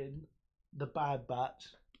representing the Bad Batch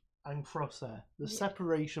and Crosshair. The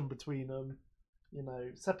separation between them, you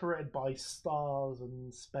know, separated by stars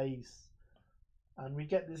and space. And we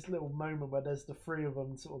get this little moment where there's the three of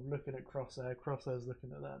them sort of looking at Crosshair, Crosshair's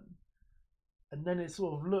looking at them. And then it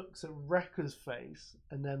sort of looks at Wrecker's face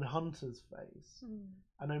and then Hunter's face.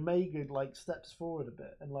 And Omega like steps forward a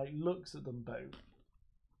bit and like looks at them both.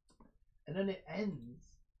 And then it ends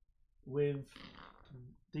with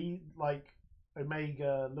the like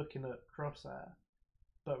Omega looking at Crosshair,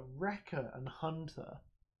 but Wrecker and Hunter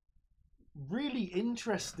really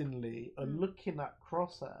interestingly are looking at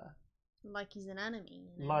Crosshair like he's an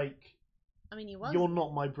enemy. You know? Like, I mean, he was. You're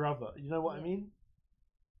not my brother. You know what I mean?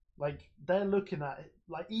 Like they're looking at it.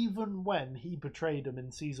 Like even when he betrayed them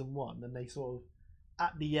in season 1, and they sort of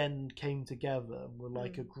at the end came together and were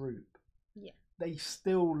like a group. Yeah. They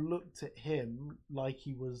still looked at him like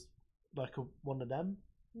he was like one of them.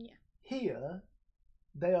 Yeah. Here,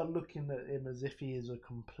 they are looking at him as if he is a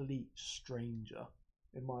complete stranger,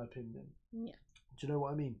 in my opinion. Yeah. Do you know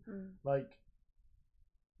what I mean? Like,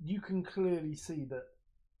 you can clearly see that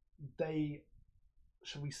they,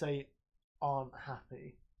 shall we say, aren't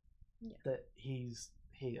happy that he's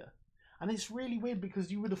here. And it's really weird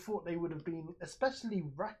because you would have thought they would have been, especially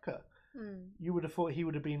Wrecker, you would have thought he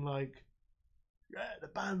would have been like, yeah, the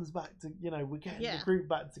band's back to, you know, we're getting the group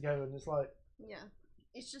back together, and it's like, yeah,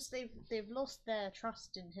 it's just they've lost their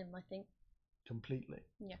trust in him, I think, completely.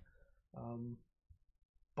 Yeah.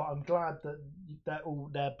 But I'm glad that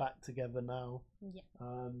they're back together now. Yeah.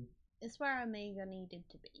 It's where Omega needed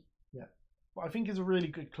to be. Yeah, but I think it's a really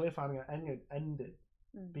good cliffhanger ending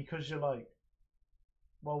because you're like,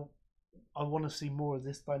 well, I want to see more of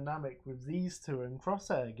this dynamic with these two and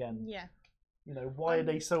Crosshair again. Yeah. You know, why are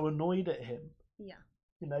they so annoyed at him? Yeah.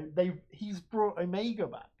 You know, he's brought Omega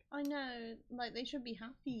back. I know, like they should be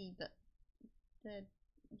happy, but they're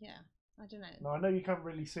I don't know. No, I know you can't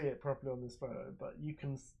really see it properly on this photo, but you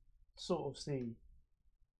can sort of see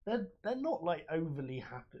they're not like overly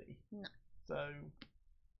happy. No. So.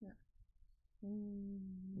 No.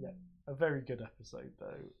 Yeah, a very good episode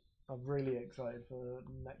though. I'm really excited for the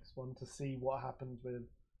next one to see what happens with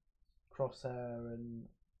Crosshair and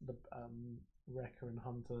the Wrecker and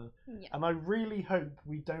Hunter. Yeah. And I really hope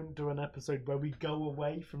we don't do an episode where we go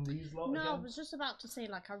away from these lot No, again. I was just about to say,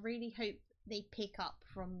 like, I really hope they pick up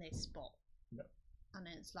from this spot. Yeah. And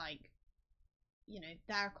it's like, you know,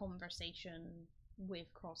 their conversation with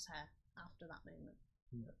Crosshair after that moment.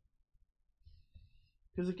 Yeah.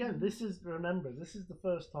 Because again, this is the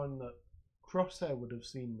first time that Crosshair would have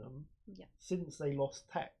seen them since they lost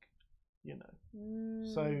Tech, you know.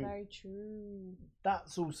 So very true.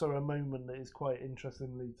 That's also a moment that is quite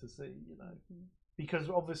interestingly to see, you know, because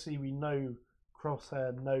obviously we know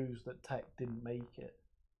Crosshair knows that Tech didn't make it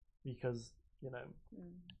because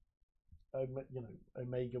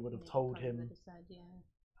Omega would have told him. Said,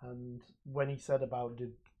 and when he said about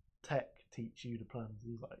did Tech teach you the plans,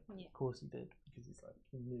 he's like, of course he did, because he's like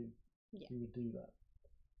he knew he would do that.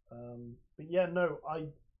 But yeah, no,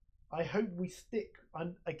 I hope we stick.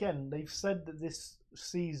 And again, they've said that this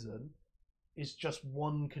season is just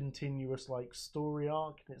one continuous like story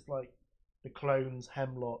arc, and it's like the clones,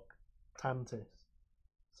 Hemlock, Tantis.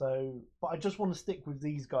 So, but I just want to stick with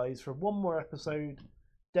these guys for one more episode.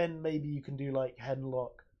 Then maybe you can do like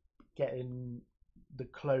Hemlock getting the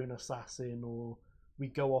clone assassin, or we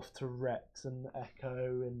go off to Rex and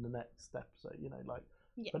Echo in the next episode. You know, like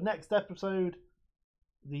the next episode.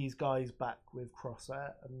 These guys back with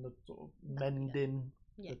Crosshair and the sort of mending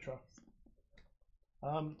the trust.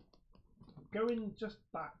 Going just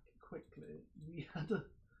back quickly, we had to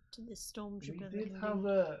the Stormtrooper. We did have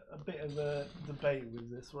a bit of a debate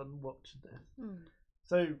with this one. Watch this.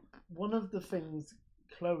 So one of the things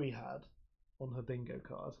Chloe had on her bingo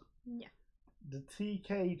card. Yeah. The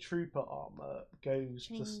TK Trooper armor goes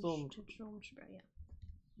to Stormtrooper. Yeah.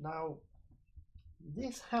 Now,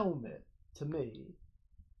 this helmet to me.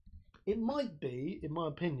 It might be, in my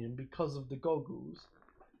opinion, because of the goggles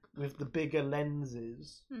with the bigger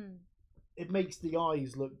lenses. It makes the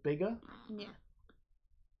eyes look bigger. Yeah.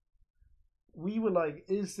 We were like,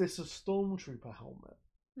 is this a Stormtrooper helmet?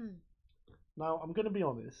 Now, I'm going to be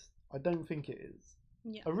honest. I don't think it is.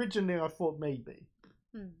 Yeah. Originally, I thought maybe.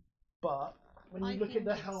 But when you look at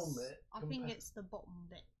the helmet... I think it's the bottom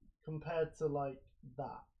bit. Compared to, like,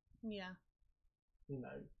 that. Yeah. You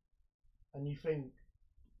know. And you think...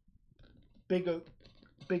 Bigger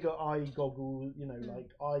eye goggles, you know,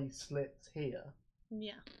 like eye slits here.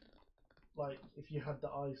 Yeah. Like if you had the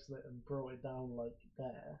eye slit and brought it down like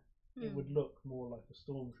there, it would look more like a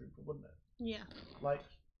Stormtrooper, wouldn't it? Yeah. Like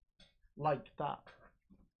that.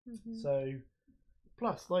 So,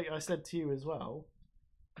 plus, like I said to you as well,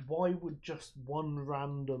 why would just one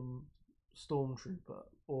random Stormtrooper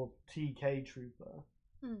or TK Trooper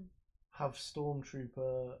have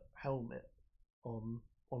Stormtrooper helmet on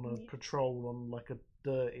a patrol on like a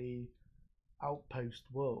dirty outpost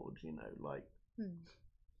world, you know, like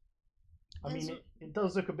I mean it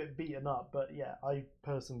does look a bit beaten up, but yeah, I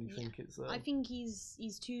personally think it's I think he's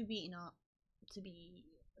too beaten up to be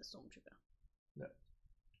a Stormtrooper. Yeah.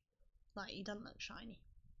 Like he doesn't look shiny.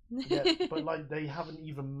 Yeah, but like they haven't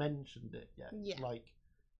even mentioned it yet. Yeah. Like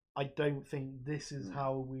I don't think this is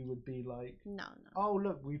how we would be like No. Oh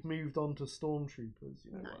look, we've moved on to Stormtroopers,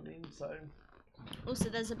 you know what I mean? So also,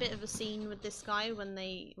 there's a bit of a scene with this guy when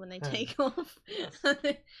they take off.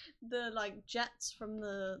 The like jets from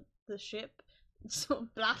the ship sort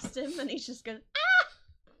of blast him, and he's just going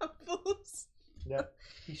balls. Yeah,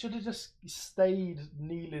 he should have just stayed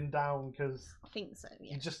kneeling down because I think so.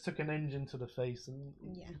 Yeah, he just took an engine to the face, and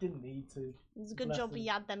he didn't need to. It's a good job he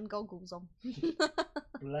had them goggles on.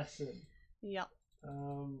 Bless him. Yeah.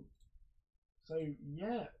 So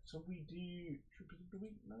yeah, so we do Troopers of the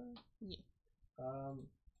Week now. Yeah.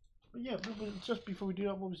 But yeah, just before we do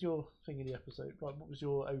that, what was your thing in the episode? Right, what was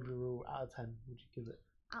your overall out of 10? Would you give it?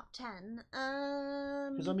 Out of 10?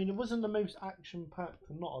 Because I mean, it wasn't the most action-packed,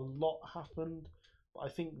 and not a lot happened. But I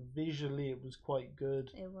think visually it was quite good.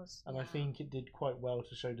 It was, and I think it did quite well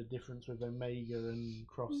to show the difference with Omega and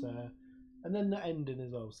Crosshair, and then the ending as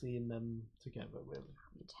well, seeing them together. With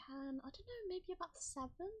 10, I don't know, maybe about 7.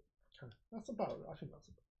 Okay. That's about. I think that's.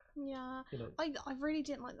 Yeah, you know. I really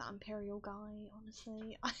didn't like that Imperial guy,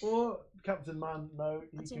 honestly. Or Captain Man, no,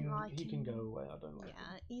 he can him. go away. I don't like him.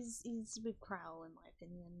 Yeah, he's with Crowl in my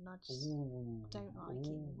opinion. I just don't like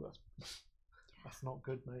him. That's not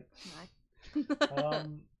good, mate.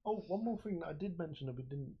 No. One more thing that I did mention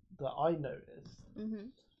that I noticed.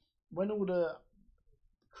 When all the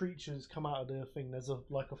creatures come out of the thing, there's a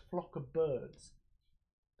flock of birds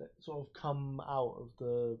that sort of come out of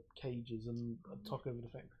the cages and talk over the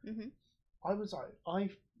thing. I was like, I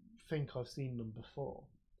think I've seen them before.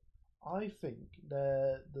 I think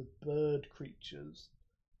they're the bird creatures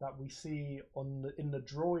that we see in the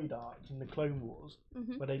droid arc in the Clone Wars,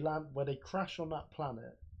 where they crash on that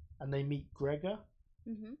planet and they meet Gregor,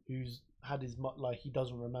 who's had his he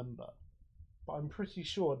doesn't remember, but I'm pretty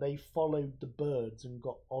sure they followed the birds and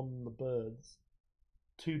got on the birds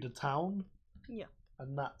to the town. Yeah,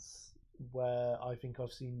 and that's where I think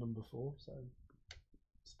I've seen them before. So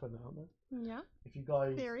just putting it out there. Yeah. If you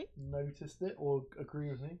guys noticed it or agree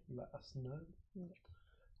with me, let us know. Yeah.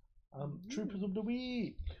 Troopers of the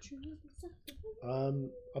Week.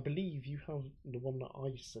 I believe you have the one that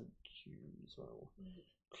I sent you as well.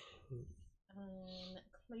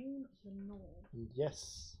 Clone of the North.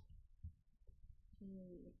 Yes.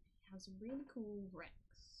 He has a really cool Rex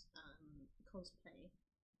cosplay.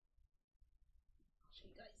 I'll show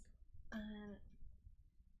you guys.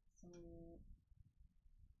 So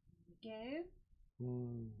there we go.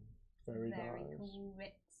 Very nice. Cool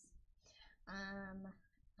Rex.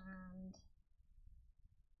 And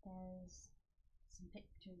there's some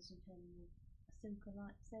pictures of him with a Ahsoka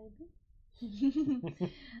lightsaber.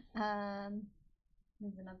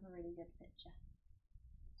 There's another really good picture.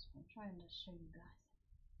 So I'm trying to show you guys.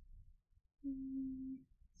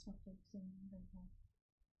 It's not focusing very well.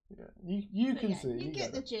 Yeah, you can see. You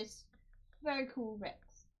get the gist. Very cool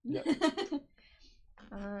Rex. Yeah.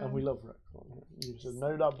 And we love Rex. You should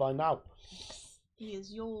know that by now. He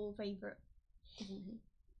is your favourite, isn't he?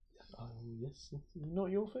 Yes. Not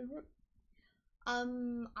your favourite?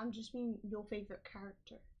 I'm just mean your favourite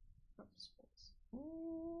character from sports.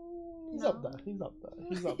 He's up there. He's up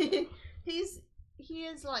there. He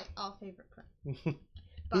is like our favourite clone.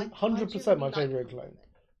 100% my favourite clone.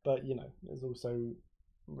 But you know, there's also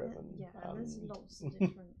Revan. Yeah, there's lots of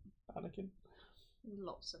different Anakin.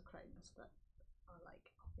 Lots of clones that are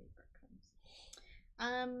like our favourite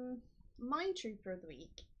clones. My trooper of the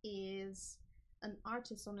week is an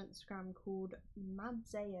artist on Instagram called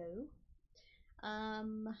Madzeo.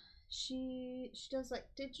 She does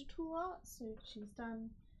like digital art, so she's done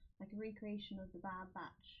like a recreation of the Bad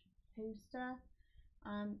Batch poster.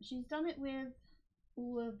 She's done it with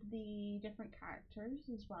all of the different characters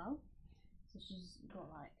as well. So she's got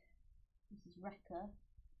like, this is Wrecker.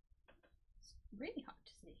 It's really hard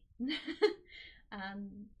to see.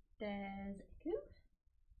 There's Echo.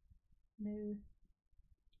 No.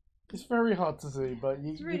 It's very hard to see, but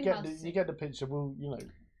you get the picture. We'll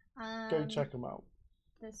go check them out.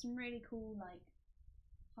 There's some really cool like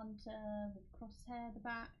Hunter with crosshair at the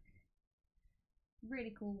back.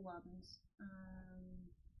 Really cool ones.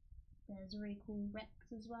 There's a really cool Rex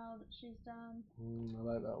as well that she's done. I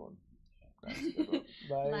like that one. That's a good one.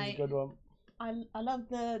 That is a good one. I love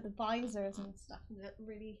the visors and stuff. They're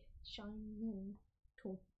really shiny and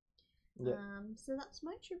cool. Yeah. So that's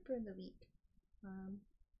my trooper of the week.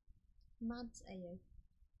 Mads Ayo.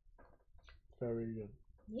 Very good.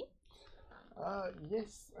 Yeah.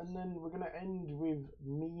 Yes, and then we're gonna end with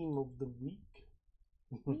meme of the week.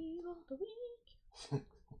 Meme of the week.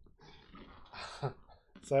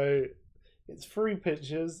 So it's 3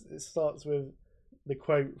 pictures. It starts with the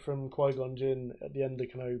quote from Qui-Gon Jinn at the end of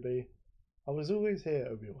Kenobi. I was always here,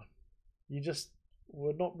 Obi-Wan. You just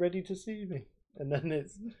were not ready to see me. And then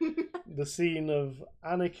it's the scene of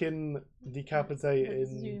Anakin decapitating.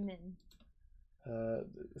 Zoom in. The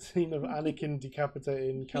scene of Anakin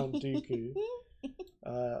decapitating Count Dooku.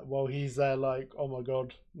 While he's there, like, oh my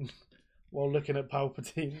god, while looking at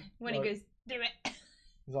Palpatine. When like, he goes, do it.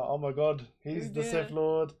 He's like, oh my god, he's the Sith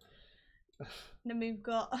Lord. Then we've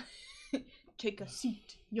got take a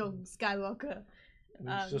seat, young Skywalker. And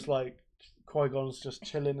it's just like Qui-Gon's just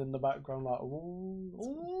chilling in the background, like,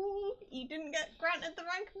 ooh, you didn't get granted the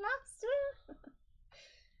rank of master.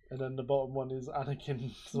 And then the bottom one is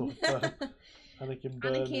Anakin, sort of, Anakin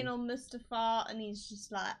burning. Anakin on Mustafar, and he's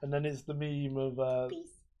just like. And then it's the meme of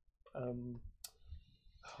peace.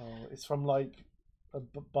 It's from like a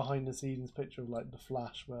behind the scenes picture of like The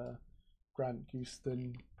Flash, where Grant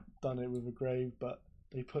Gustin done it with a grave, but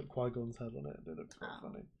they put Qui-Gon's head on it. It looks quite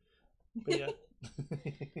funny. But yeah.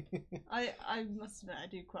 I must admit I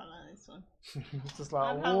do quite like this one. It's just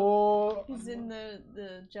like, whoa. He's in the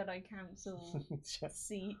Jedi Council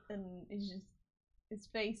seat, and it's just his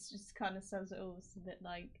face just kind of says it all. It's a bit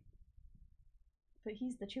like, but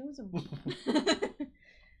he's the chosen one.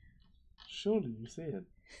 Surely you see it,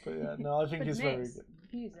 but yeah, no, I think it's very good.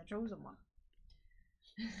 He's the chosen one.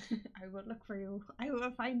 I will look for you. I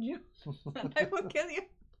will find you. And I will kill you.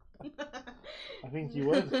 I think you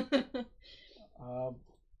would.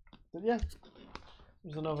 But yeah, it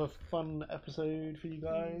was another fun episode for you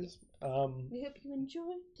guys. We hope you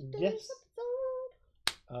enjoyed today's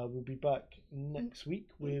episode. We'll be back next week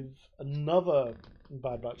with another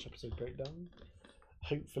Bad Batch episode breakdown.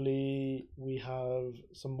 hopefully we have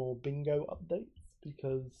some more bingo updates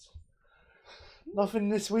because nothing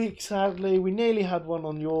this week, sadly. We nearly had one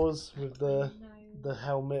on yours with the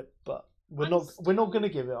helmet, but we're not going to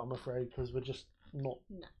give it, I'm afraid, because we're just not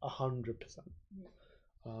 100%.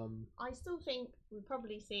 I still think we'll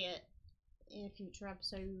probably see it in a future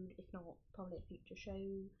episode, if not probably a future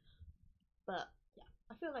show. But yeah,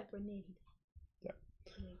 I feel like we're nearly there.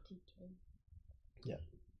 Yeah.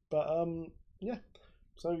 But yeah.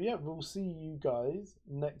 So yeah, we'll see you guys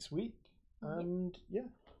next week. And yeah,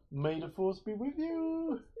 may the force be with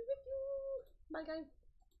you. Bye guys.